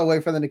that's also a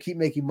way for them to keep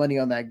making money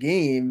on that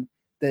game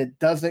that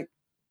doesn't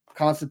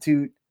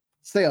constitute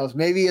sales.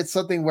 Maybe it's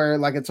something where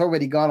like it's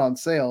already gone on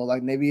sale.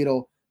 Like maybe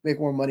it'll make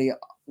more money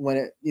when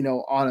it,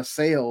 on a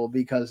sale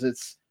because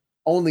it's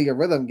only a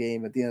rhythm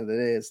game at the end of the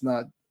day. It's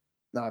not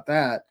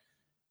that.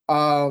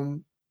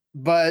 Um,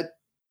 but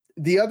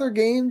the other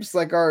games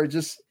like are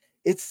just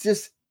it's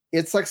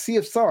like Sea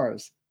of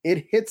Stars.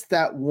 It hits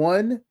that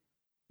one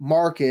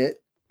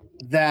market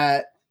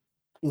that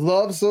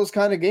loves those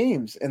kind of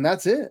games, and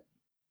that's it.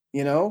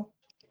 You know,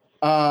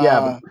 yeah.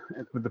 uh,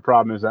 But the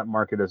problem is that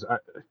market is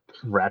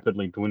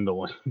rapidly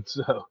dwindling.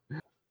 So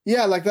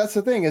yeah, like that's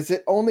the thing is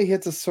it only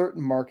hits a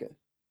certain market,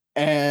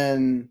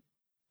 and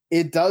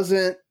it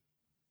doesn't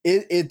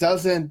it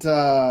doesn't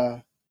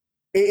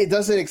it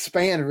doesn't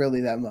expand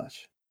really that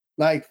much.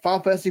 Like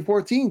Final Fantasy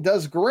 14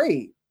 does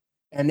great.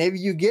 And maybe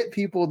you get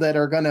people that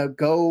are gonna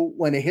go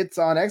when it hits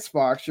on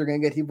Xbox, you're gonna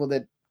get people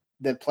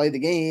that play the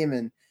game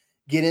and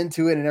get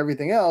into it and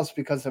everything else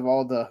because of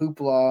all the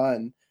hoopla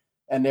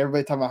and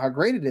everybody talking about how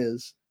great it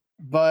is.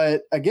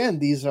 But again,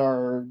 these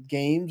are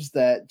games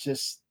that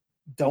just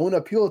don't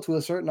appeal to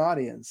a certain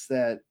audience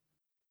that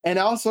and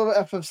also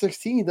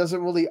FF16 it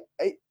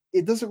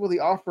doesn't really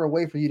offer a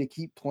way for you to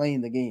keep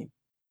playing the game.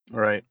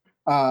 right,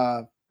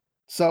 Uh,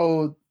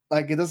 so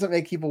like it doesn't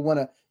make people want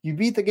to. You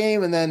beat the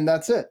game and then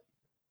that's it,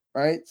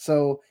 right?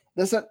 So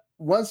doesn't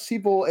once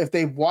people if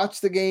they've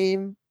watched the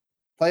game,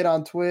 played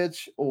on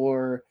Twitch,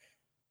 or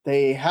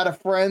they had a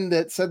friend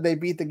that said they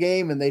beat the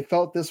game and they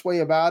felt this way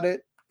about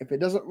it, if it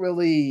doesn't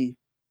really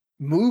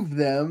move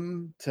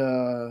them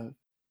to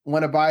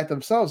want to buy it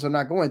themselves, they're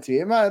not going to.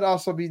 It might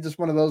also be just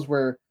one of those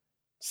where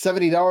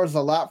 $70 is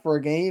a lot for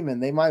a game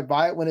and they might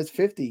buy it when it's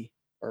 50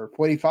 or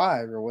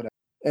 45 or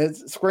whatever.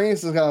 Square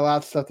Enix has got a lot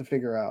of stuff to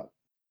figure out.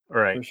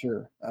 Right. for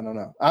sure. I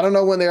don't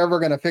know when they're ever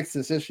going to fix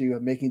this issue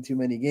of making too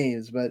many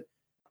games, but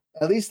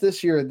at least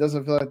this year it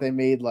doesn't feel like they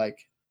made like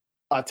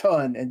a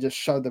ton and just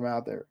shoved them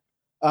out there.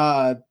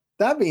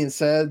 That being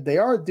said, they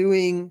are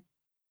doing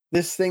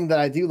this thing that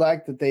I do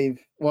like that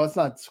it's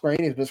not Square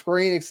Enix, but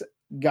Square Enix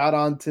got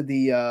onto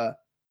the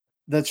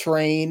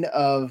train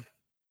of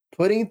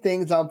putting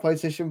things on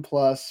PlayStation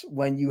Plus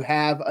when you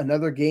have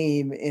another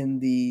game in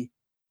the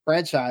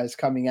franchise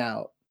coming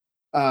out.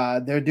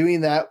 They're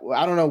doing that.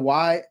 I don't know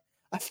why.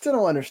 I still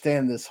don't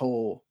understand this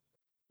whole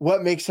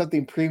what makes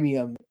something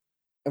premium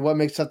and what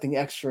makes something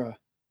extra.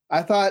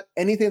 I thought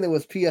anything that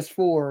was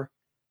PS4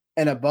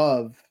 and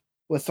above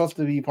was supposed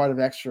to be part of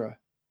extra,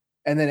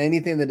 and then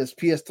anything that is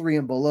PS3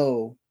 and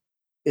below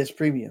is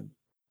premium.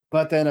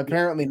 But then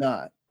apparently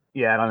not.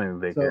 Yeah, I don't even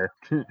think there.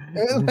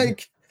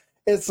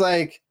 It's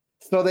like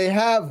so they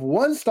have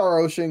two Star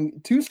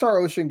Ocean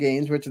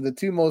games, which are the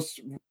two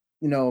most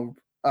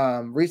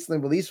recently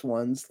released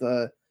ones.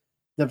 The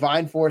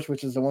Divine Force,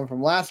 which is the one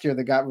from last year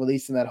that got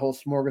released in that whole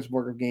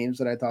smorgasbord of games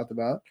that I talked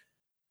about,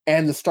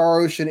 and the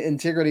Star Ocean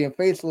Integrity and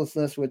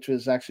Faithlessness, which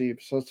was actually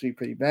supposed to be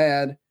pretty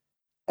bad.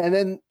 And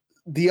then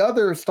the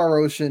other Star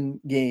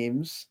Ocean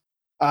games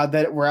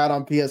that were out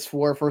on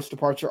PS4, First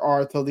Departure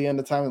R Till the End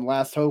of Time and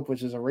Last Hope,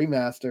 which is a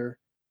remaster,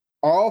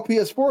 are all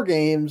PS4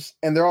 games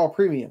and they're all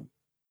premium.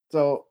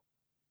 So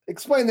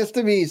explain this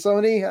to me,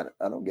 Sony.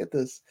 I don't get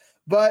this.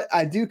 But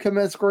I do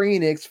commend Square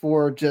Enix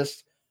for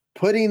just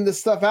putting the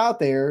stuff out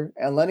there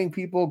and letting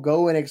people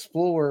go and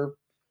explore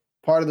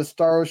part of the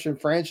Star Ocean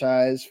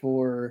franchise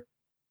for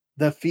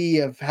the fee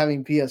of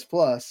having PS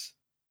Plus,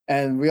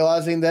 and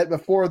realizing that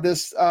before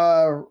this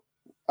HD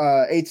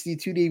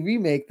 2D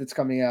remake that's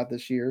coming out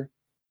this year,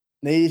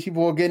 maybe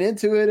people will get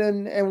into it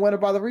and want to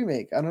buy the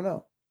remake. I don't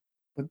know.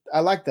 But I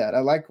like that. I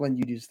like when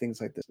you do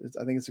things like this.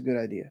 I think it's a good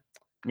idea.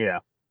 Yeah.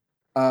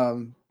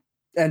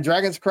 And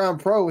Dragon's Crown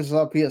Pro, which is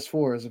on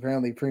PS4, is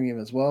apparently premium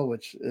as well,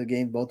 which a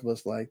game both of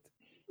us liked.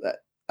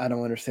 I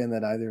don't understand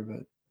that either,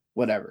 but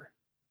whatever.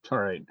 All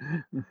right.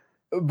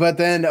 But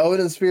then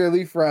Odin Spear,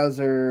 Leaf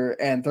Rouser,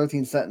 and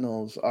 13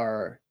 Sentinels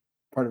are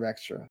part of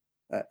extra.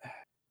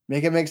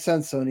 Make it make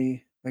sense,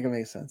 Sony. Make it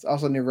make sense.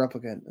 Also, New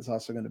Replicant is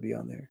also going to be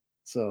on there.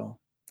 So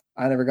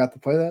I never got to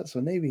play that,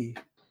 so maybe.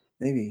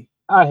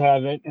 I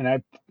haven't, and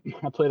I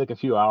played like a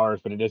few hours,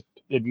 but it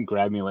didn't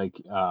grab me like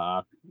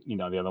the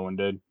other one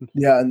did.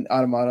 Yeah, and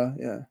Automata,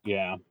 yeah.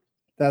 Yeah.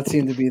 That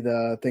seemed to be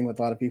the thing with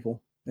a lot of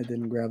people. It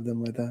didn't grab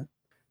them like that.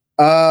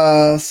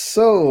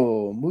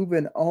 So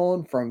moving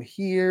on from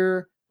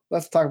here,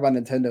 let's talk about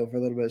Nintendo for a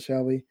little bit,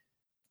 shall we?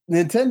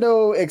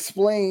 Nintendo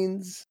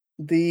explains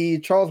the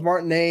Charles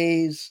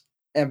Martinet's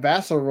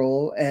ambassador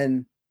role,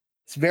 and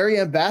it's very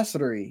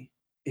ambassadory.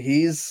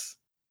 He's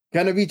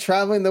going to be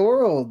traveling the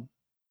world,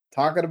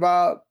 talking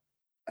about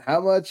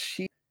how much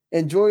he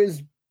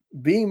enjoys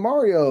being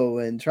Mario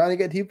and trying to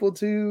get people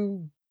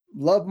to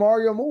love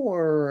Mario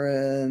more.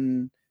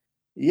 And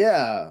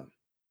yeah,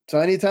 so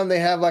anytime they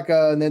have like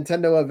a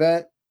Nintendo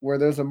event where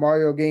there's a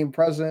Mario game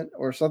present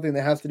or something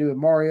that has to do with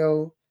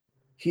Mario,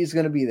 he's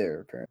going to be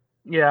there, apparently.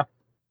 Yeah.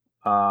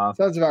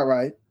 Sounds about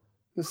right.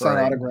 Just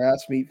sign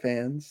autographs, meet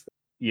fans.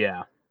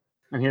 Yeah.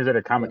 And he was at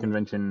a comic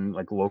convention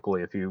like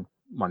locally a few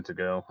months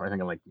ago. I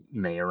think in like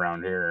May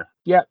around here.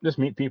 Yeah, just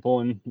meet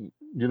people and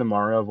do the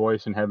Mario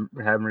voice and have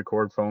him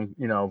record phone,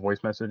 voice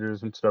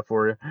messages and stuff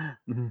for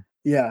you.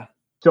 Yeah.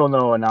 Still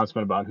no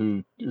announcement about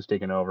who's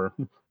taking over.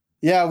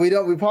 Yeah,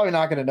 we're probably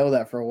not going to know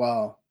that for a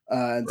while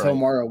until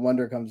Mario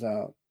Wonder comes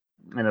out.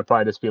 And it'll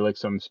probably just be like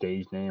some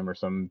stage name or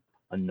some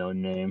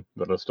unknown name,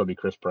 but it'll still be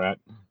Chris Pratt.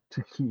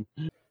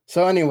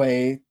 So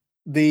anyway,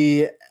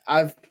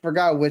 I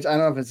forgot which, I don't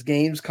know if it's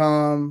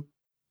Gamescom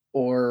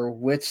or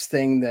which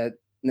thing that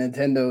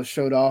Nintendo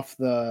showed off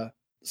the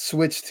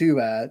Switch 2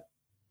 at.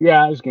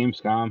 Yeah, it was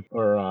Gamescom,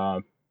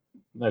 or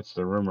that's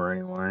the rumor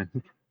anyway.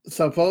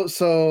 So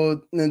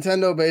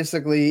Nintendo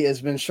basically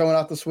has been showing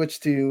off the Switch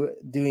 2,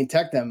 doing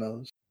tech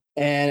demos,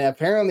 and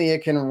apparently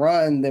it can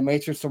run the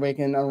Matrix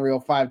Awakening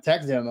Unreal 5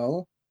 tech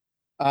demo,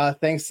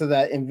 thanks to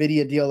that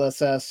NVIDIA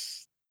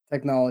DLSS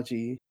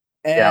technology,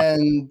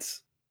 and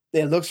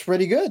it looks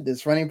pretty good.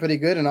 It's running pretty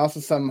good, and also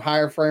some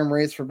higher frame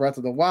rates for Breath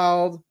of the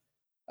Wild.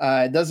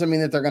 It doesn't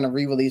mean that they're going to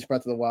re-release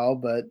Breath of the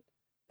Wild, but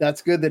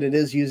that's good that it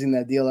is using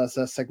that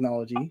DLSS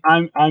technology.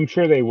 I'm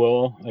sure they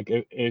will. Like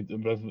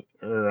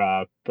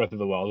Breath of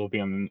the Wild will be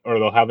on, or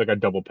they'll have like a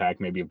double pack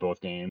maybe of both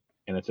games,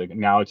 and it's like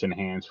now it's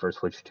enhanced for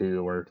Switch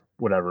 2 or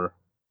whatever.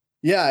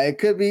 Yeah, it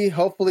could be.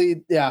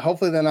 Hopefully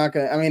they're not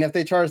gonna. I mean, if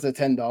they charge the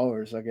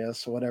 $10, I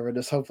guess whatever.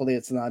 Just hopefully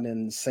it's not an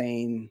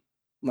insane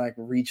like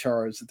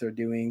recharge that they're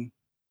doing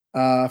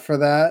for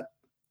that.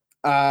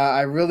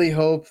 I really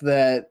hope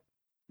that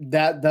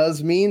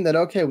does mean that,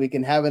 okay, we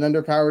can have an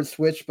underpowered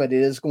Switch, but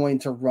it is going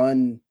to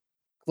run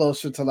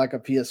closer to like a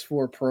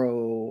PS4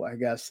 Pro, I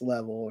guess,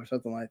 level or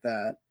something like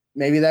that.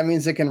 Maybe that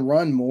means it can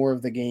run more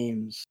of the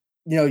games,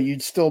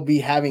 you'd still be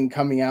having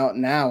coming out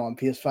now on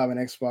PS5 and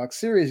Xbox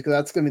Series, because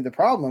that's going to be the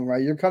problem,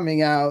 right? You're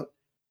coming out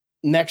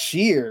next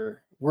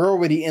year. We're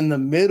already in the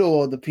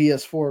middle of the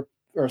PS4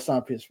 or it's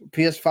not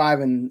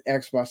PS5 and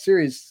Xbox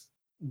Series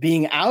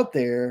being out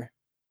there,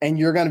 and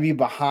you're going to be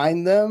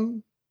behind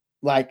them.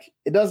 Like,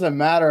 it doesn't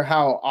matter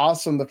how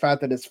awesome the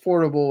fact that it's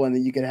portable and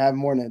that you can have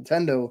more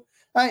Nintendo.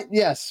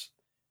 Yes,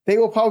 they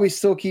will probably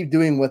still keep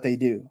doing what they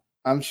do.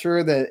 I'm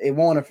sure that it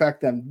won't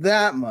affect them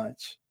that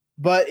much.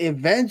 But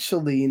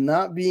eventually,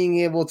 not being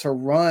able to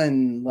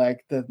run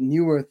like the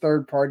newer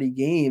third party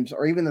games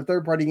or even the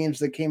third party games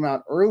that came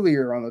out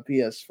earlier on the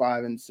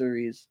PS5 and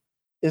series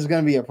is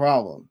going to be a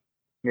problem.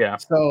 Yeah.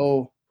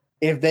 So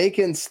if they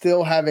can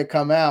still have it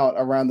come out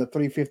around the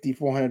 $350,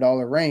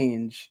 $400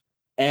 range,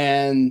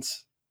 and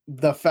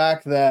the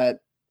fact that,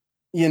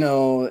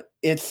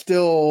 it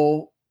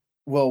still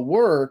will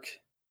work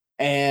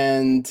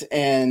and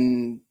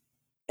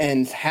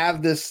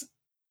have this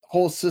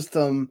whole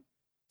system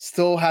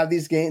still have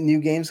these new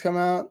games come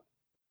out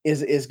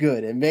is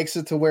good. It makes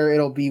it to where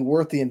it'll be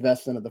worth the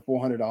investment of the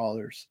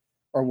 $400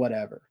 or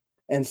whatever,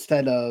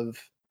 instead of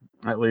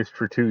at least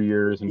for 2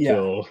 years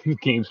until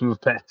games move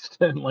past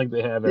like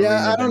they have every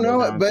I don't Nintendo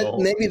know, but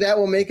console. maybe that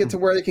will make it to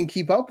where it can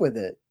keep up with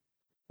it,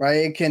 right?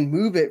 It can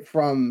move it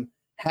from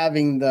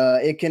having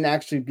it can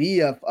actually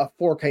be a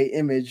 4K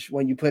image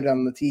when you put it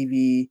on the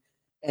TV,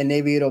 and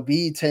maybe it'll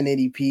be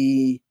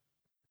 1080p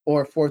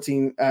or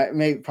 14,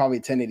 maybe probably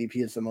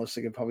 1080p is the most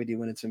it could probably do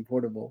when it's in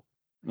portable.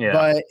 Yeah.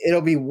 But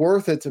it'll be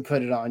worth it to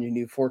put it on your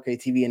new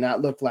 4K TV and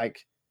not look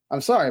like,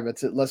 I'm sorry,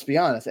 but let's be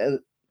honest.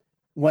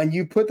 When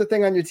you put the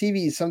thing on your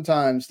TV,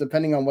 sometimes,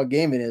 depending on what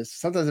game it is,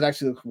 sometimes it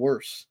actually looks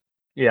worse.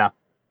 Yeah.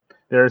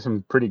 There's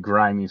some pretty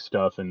grimy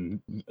stuff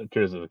in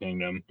Tears of the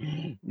Kingdom.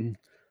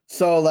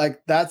 So,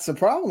 like, that's the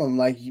problem.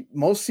 Like,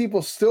 most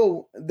people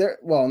still,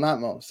 not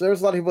most. There's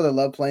a lot of people that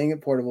love playing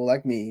it portable,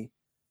 like me.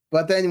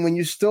 But then when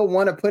you still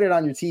want to put it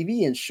on your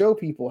TV and show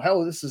people,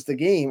 hell, this is the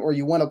game, or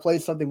you want to play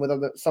something with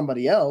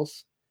somebody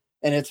else,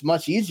 and it's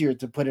much easier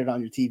to put it on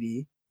your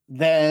TV,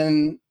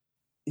 then,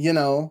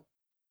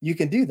 you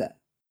can do that.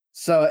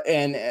 So,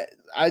 and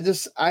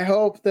I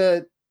hope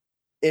that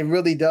it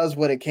really does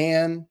what it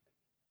can.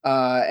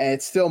 And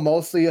it's still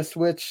mostly a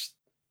Switch.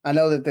 I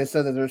know that they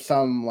said that there's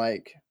some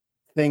like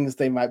things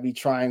they might be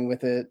trying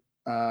with it.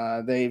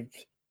 They've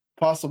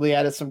possibly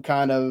added some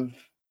kind of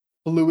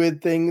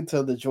fluid thing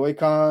to the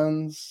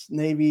Joy-Cons,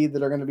 maybe,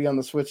 that are going to be on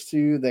the Switch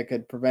too, that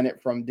could prevent it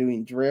from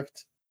doing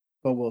drift.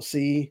 But we'll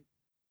see.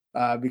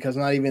 Because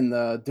not even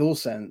the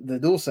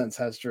DualSense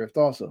has drift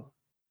also.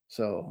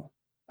 So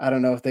I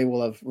don't know if they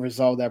will have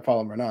resolved that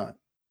problem or not.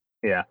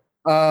 Yeah.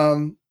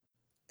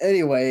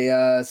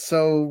 Anyway,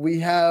 so we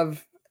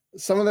have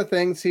some of the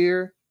things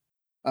here,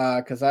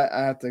 because I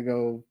have to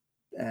go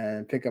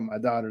and pick up my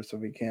daughter, so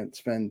we can't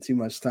spend too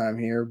much time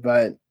here.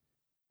 But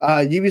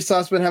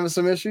Ubisoft's been having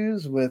some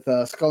issues with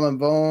Skull and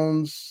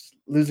Bones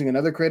losing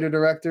another creative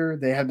director.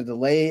 They had to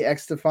delay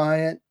X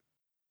Defiant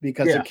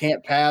because it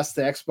can't pass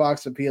the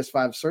Xbox and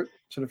PS5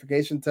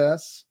 certification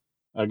tests.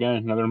 Again,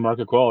 another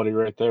market quality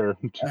right there.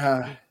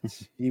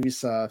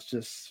 Ubisoft,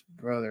 just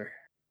brother.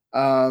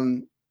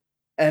 And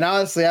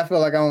honestly, I feel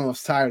like I'm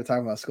almost tired of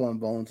talking about Skull and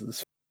Bones at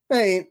this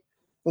point.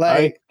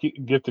 Like,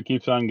 gift that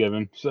keeps on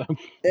giving. So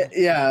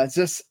it's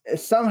just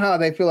somehow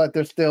they feel like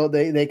they're still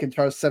they can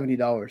charge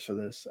 $70 for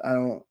this.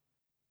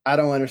 I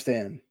don't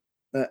understand.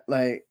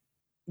 Like,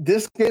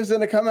 this game's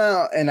gonna come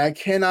out, and I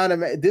cannot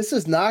imagine this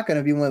is not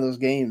gonna be one of those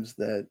games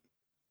that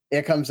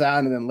it comes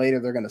out and then later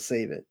they're gonna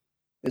save it.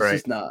 It's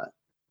just not.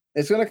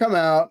 It's gonna come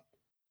out.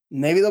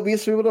 Maybe there'll be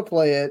some people to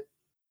play it,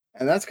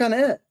 and that's kind of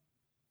it.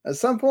 At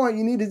some point,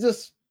 you need to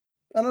just,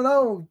 I don't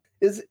know.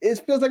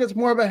 It feels like it's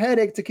more of a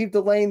headache to keep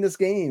delaying this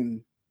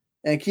game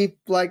and keep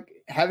like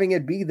having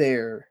it be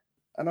there.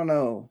 I don't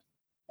know.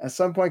 At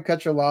some point,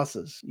 cut your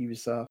losses,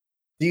 Ubisoft.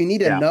 Do you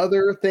need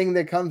another thing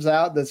that comes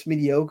out that's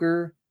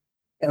mediocre?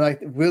 And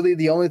like, really,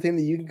 the only thing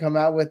that you can come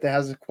out with that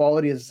has the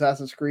quality of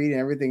Assassin's Creed and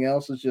everything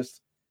else is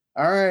just,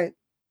 all right.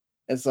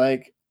 It's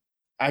like,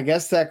 I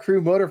guess that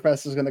Crew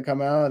Motorfest is going to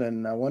come out,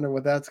 and I wonder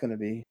what that's going to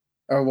be.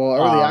 Or, well,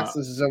 early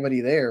access is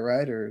already there,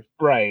 right? Or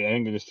right. I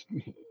think just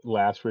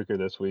last week or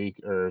this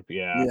week, or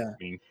I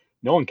mean,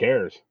 no one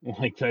cares.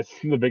 Like, that's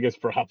the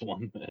biggest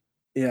problem.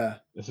 Yeah.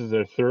 This is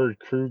their third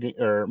crew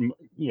game,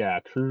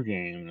 crew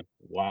game.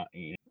 Wow,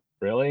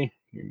 really?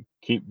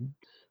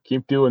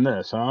 Keep doing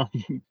this, huh?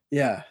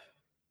 Yeah.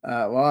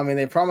 Well, I mean,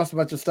 they promised a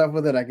bunch of stuff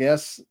with it. I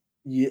guess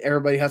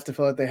everybody has to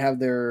feel like they have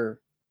their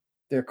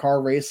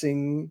car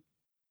racing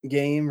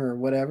game or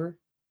whatever.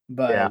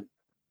 But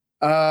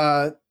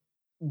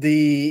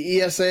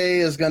the ESA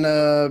is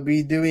gonna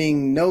be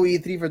doing no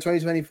E3 for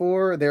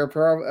 2024. They're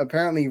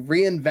apparently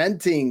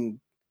reinventing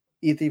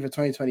E3 for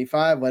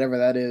 2025, whatever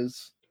that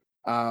is.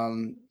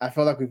 I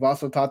feel like we've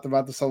also talked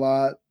about this a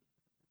lot.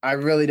 I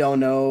really don't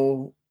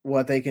know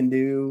what they can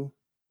do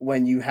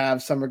when you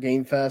have Summer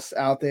Game Fest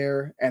out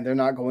there and they're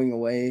not going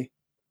away.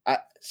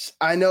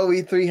 I know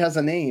E3 has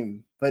a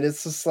name, but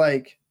it's just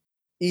like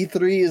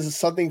E3 is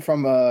something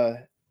from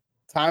a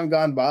time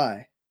gone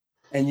by,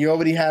 and you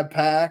already have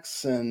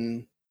PAX,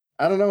 and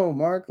I don't know,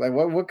 Mark, like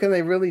what can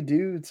they really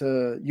do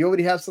to, you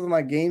already have something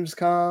like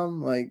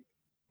Gamescom, like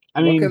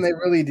I What can mean, they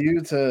really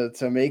do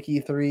to make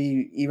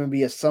E3 even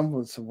be a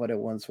semblance of what it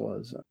once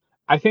was?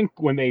 I think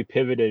when they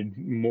pivoted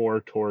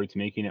more towards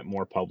making it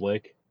more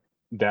public,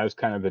 that was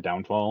kind of the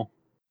downfall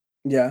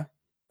Yeah,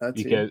 that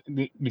too.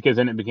 because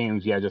then it became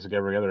just like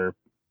every other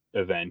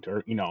event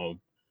or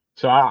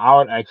So I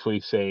would actually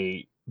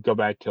say go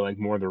back to like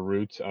more the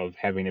roots of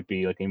having it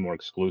be like a more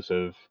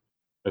exclusive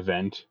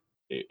event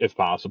if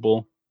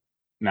possible.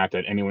 Not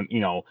that anyone,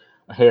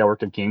 hey, I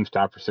worked at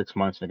GameStop for 6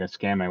 months and I can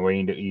scam my way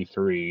into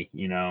E3,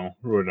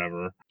 or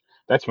whatever.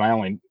 That's my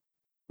only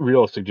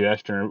real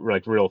suggestion or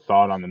like real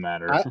thought on the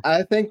matter.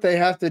 I think they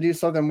have to do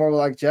something more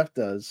like Jeff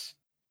does.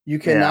 You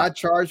Yeah, cannot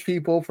charge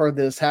people for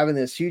this having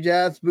this huge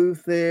ass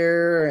booth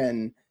there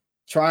and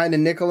trying to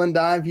nickel and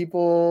dime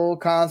people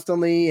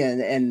constantly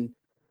and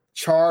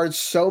charge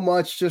so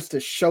much just to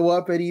show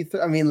up at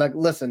E3. I mean, like,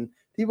 listen,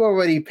 people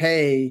already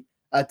pay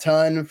a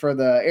ton for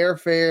the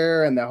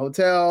airfare and the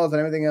hotels and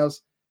everything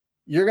else.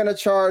 You're gonna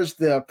charge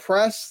the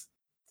press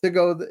to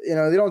go.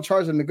 They don't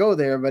charge them to go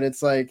there, but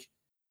it's like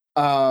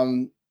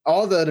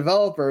all the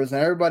developers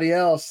and everybody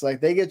else,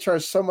 like they get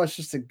charged so much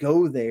just to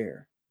go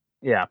there.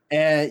 yeah,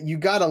 And you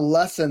got to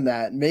lessen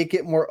that, make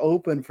it more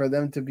open for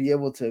them to be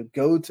able to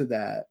go to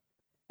that.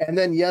 And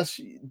then, yes,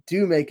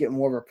 do make it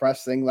more of a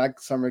press thing like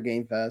Summer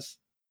Game Fest.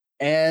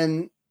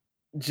 And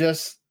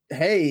just,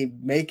 hey,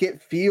 make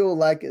it feel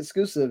like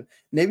exclusive.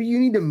 Maybe you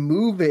need to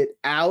move it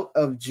out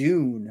of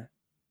June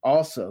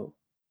also.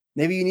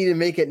 Maybe you need to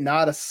make it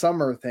not a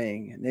summer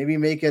thing. Maybe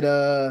make it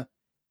a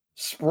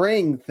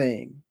spring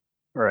thing.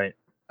 right.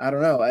 I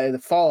don't know. The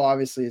fall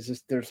obviously is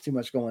just there's too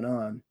much going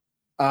on.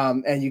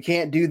 And you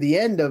can't do the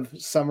end of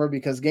summer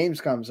because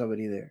Gamescom's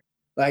already there.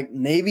 Like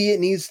maybe it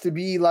needs to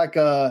be like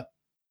a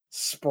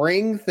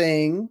spring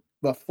thing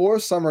before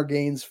Summer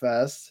Games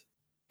Fest,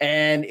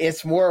 and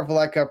it's more of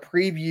like a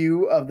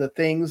preview of the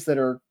things that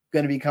are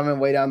going to be coming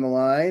way down the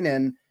line.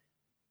 And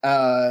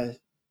and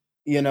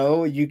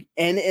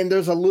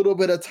there's a little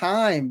bit of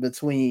time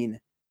between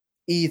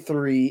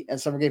E3 and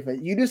Summer Game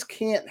Fest. You just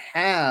can't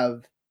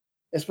have,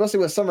 especially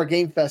what Summer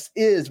Game Fest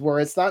is, where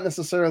it's not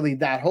necessarily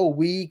that whole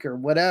week or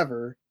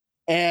whatever.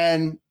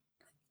 And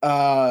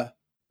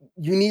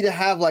you need to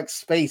have like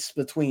space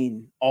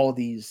between all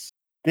these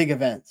big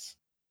events.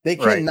 They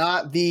Right.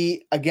 cannot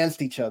be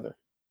against each other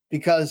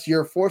because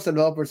you're forcing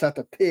developers have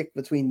to pick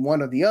between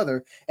one or the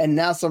other. And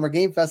now Summer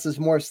Game Fest is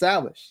more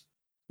established.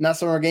 Now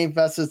Summer Game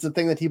Fest is the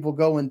thing that people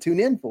go and tune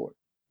in for.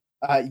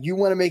 You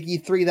want to make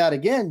E3 that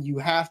again, you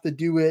have to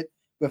do it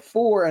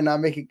before and not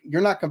make it.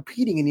 You're not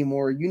competing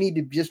anymore. You need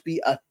to just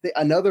be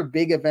another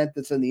big event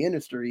that's in the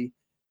industry,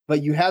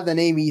 but you have the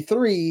name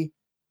E3,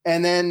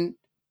 and then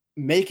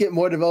make it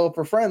more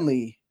developer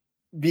friendly.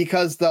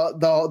 Because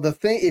the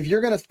thing, if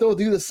you're gonna still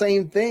do the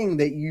same thing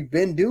that you've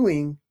been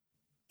doing,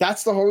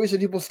 that's the whole reason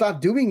people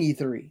stopped doing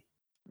E3.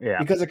 Yeah.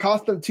 Because it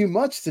cost them too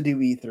much to do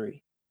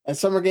E3, and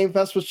Summer Game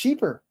Fest was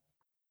cheaper.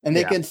 And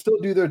they Yeah. can still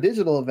do their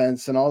digital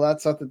events and all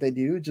that stuff that they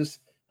do. Just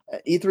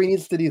E3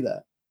 needs to do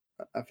that.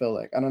 I feel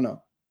like. I don't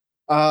know.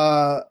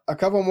 A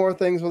couple more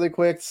things really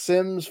quick.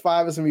 Sims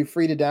 5 is gonna be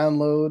free to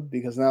download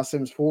because now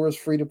Sims 4 is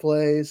free to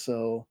play,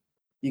 so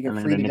you can And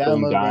they're free gonna to nickel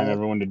and download dime that.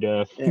 everyone to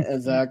death.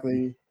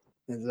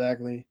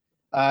 Exactly.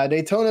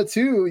 Daytona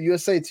 2,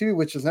 USA 2,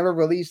 which was never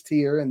released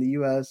here in the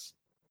US,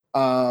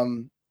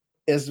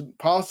 is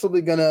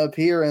possibly going to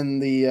appear in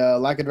the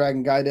Like a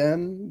Dragon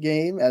Gaiden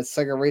game as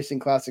Sega Racing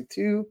Classic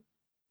 2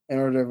 in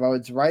order to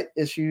avoid right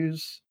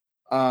issues.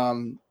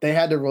 They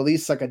had to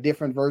release like a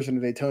different version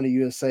of Daytona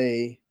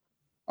USA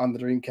on the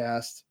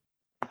Dreamcast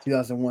in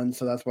 2001,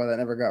 so that's why that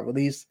never got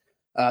released.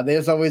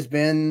 There's always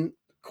been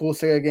cool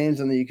Sega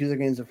games and the Yakuza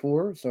games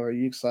before, so are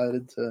you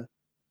excited to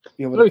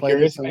be able to Really play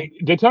curious. this? And,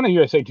 Daytona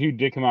USA 2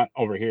 did come out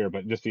over here,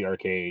 but just the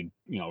arcade,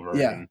 yeah,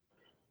 version.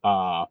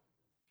 Uh,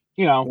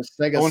 you know,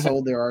 I Sega won't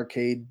sold their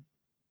arcade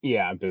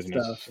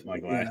business stuff.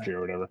 like last Yeah, year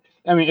or whatever.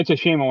 I mean, it's a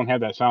shame I won't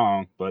have that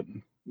song, but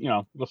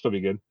it'll still be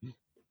good.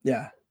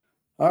 yeah.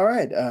 All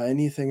right.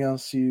 Anything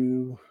else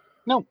you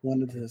No,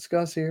 wanted to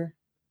discuss here?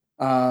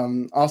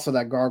 Also,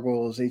 that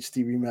Gargoyles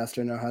HD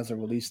remaster now has a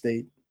release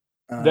date,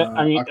 it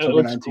October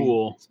looks 19th.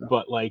 cool, So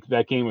but like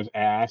that game was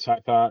ass. I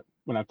thought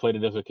when I played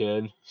it as a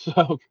kid,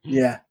 so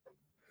yeah,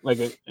 like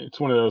it's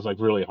one of those like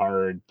really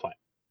hard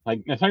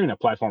like it's not even a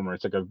platformer.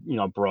 It's like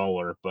a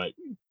brawler, but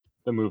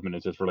the movement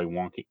is just really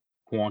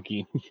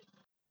wonky.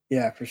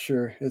 yeah, for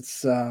sure.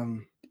 It's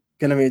gonna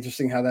be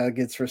interesting how that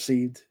gets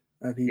received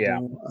by Yeah,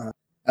 people.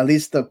 At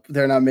least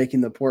they're not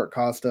making the port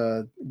cost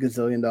a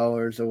gazillion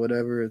dollars or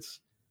whatever. It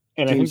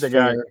and seems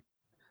fair.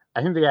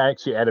 I think they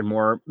actually added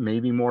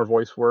maybe more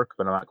voice work,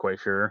 but I'm not quite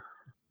sure.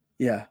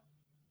 Yeah,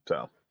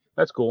 So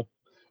that's cool.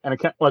 And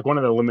like one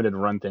of the limited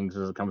run things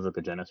is it comes with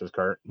the Genesis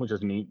cart, which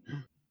is neat.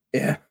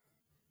 yeah,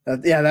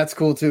 that's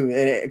cool too.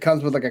 It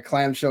comes with like a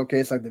clamshell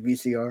case, like the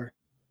VCR,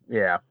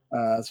 Yeah.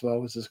 as well,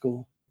 which is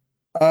cool.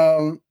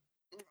 Um,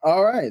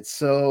 all right,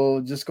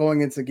 so just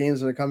going into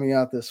games that are coming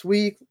out this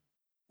week.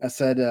 I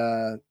said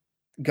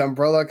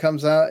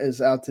Gumbrella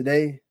is out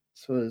today.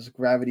 So is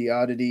Gravity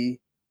Oddity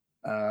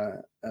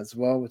as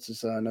well, which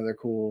is another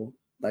cool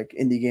like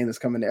indie game that's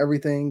coming to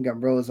everything.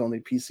 Gumbrella's only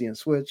PC and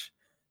Switch.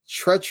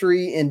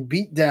 Treachery and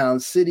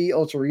Beatdown City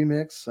Ultra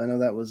Remix. I know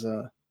that was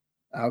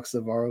Alex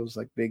Navarro's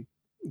like big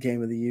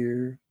game of the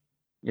year.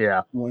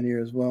 Yeah. 1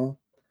 year as well.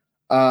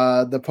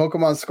 The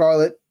Pokemon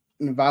Scarlet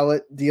and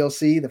Violet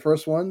DLC, the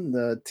first one,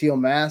 the Teal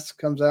Mask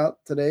comes out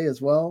today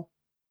as well.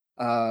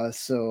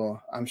 So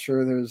I'm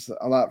sure there's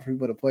a lot for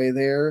people to play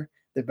there.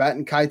 The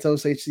Batten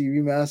Kaitos HD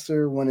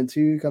Remaster 1 and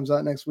 2 comes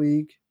out next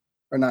week.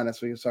 Or not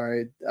next week,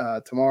 sorry,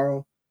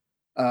 tomorrow.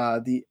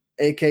 The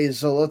AK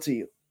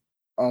Zoloti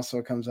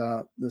also comes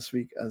out this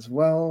week as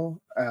well.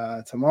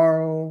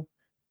 Tomorrow.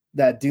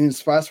 That Dune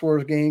Spice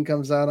Wars game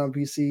comes out on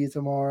PC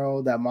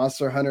tomorrow. That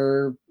Monster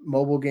Hunter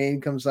mobile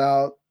game comes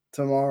out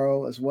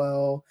tomorrow as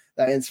well.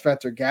 That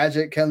Inspector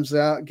Gadget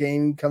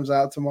game comes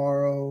out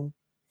tomorrow.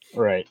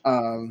 Right.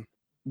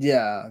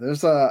 Yeah,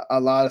 there's a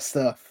lot of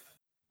stuff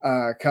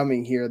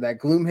coming here. That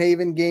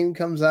Gloomhaven game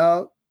comes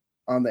out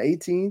on the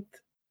 18th,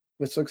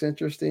 which looks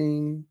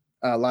interesting.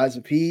 Lies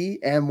of P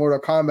and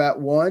Mortal Kombat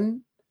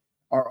 1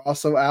 are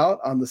also out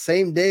on the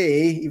same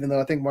day, even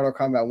though I think Mortal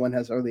Kombat 1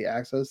 has early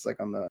access,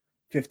 like on the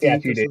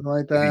 15th or something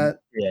like that.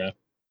 Yeah.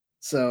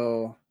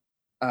 So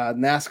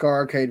NASCAR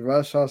Arcade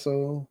Rush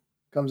also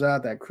comes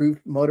out. That Crew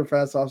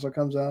Motorfest also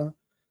comes out.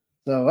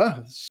 So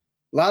a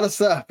lot of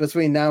stuff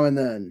between now and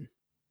then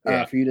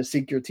for you to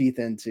sink your teeth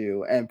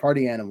into. And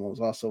Party Animals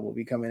also will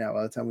be coming out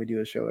by the time we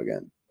do a show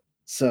again.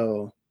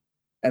 So,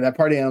 and that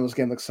Party Animals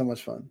game looks so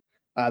much fun.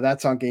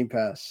 That's on Game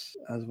Pass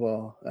as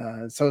well.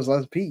 So is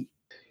Lies of P.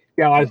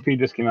 Yeah, Lies of P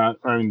just came out.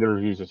 I mean, the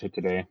reviews just hit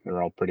today.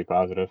 They're all pretty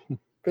positive.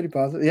 Pretty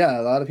positive. Yeah,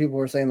 a lot of people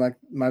were saying like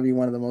might be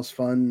one of the most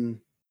fun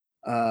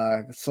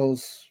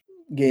Souls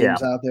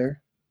games out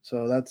there.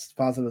 So that's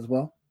positive as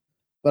well.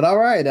 But all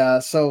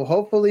right, so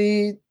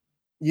hopefully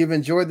you've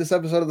enjoyed this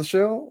episode of the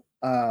show.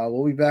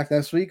 We'll be back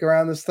next week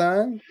around this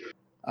time.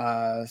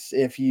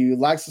 If you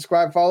like,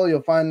 subscribe, follow,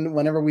 you'll find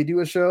whenever we do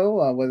a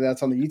show, whether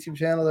that's on the YouTube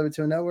channel,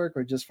 W2 Network,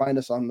 or just find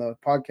us on the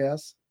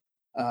podcast,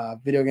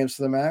 Video Games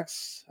to the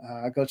Max.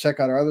 Go check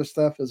out our other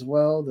stuff as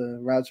well, the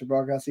Routes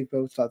Broadcasting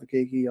folks, Dr.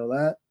 Keiki, all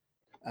that.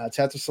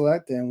 Chapter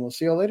Select, and we'll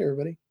see you all later,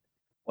 everybody.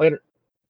 Later.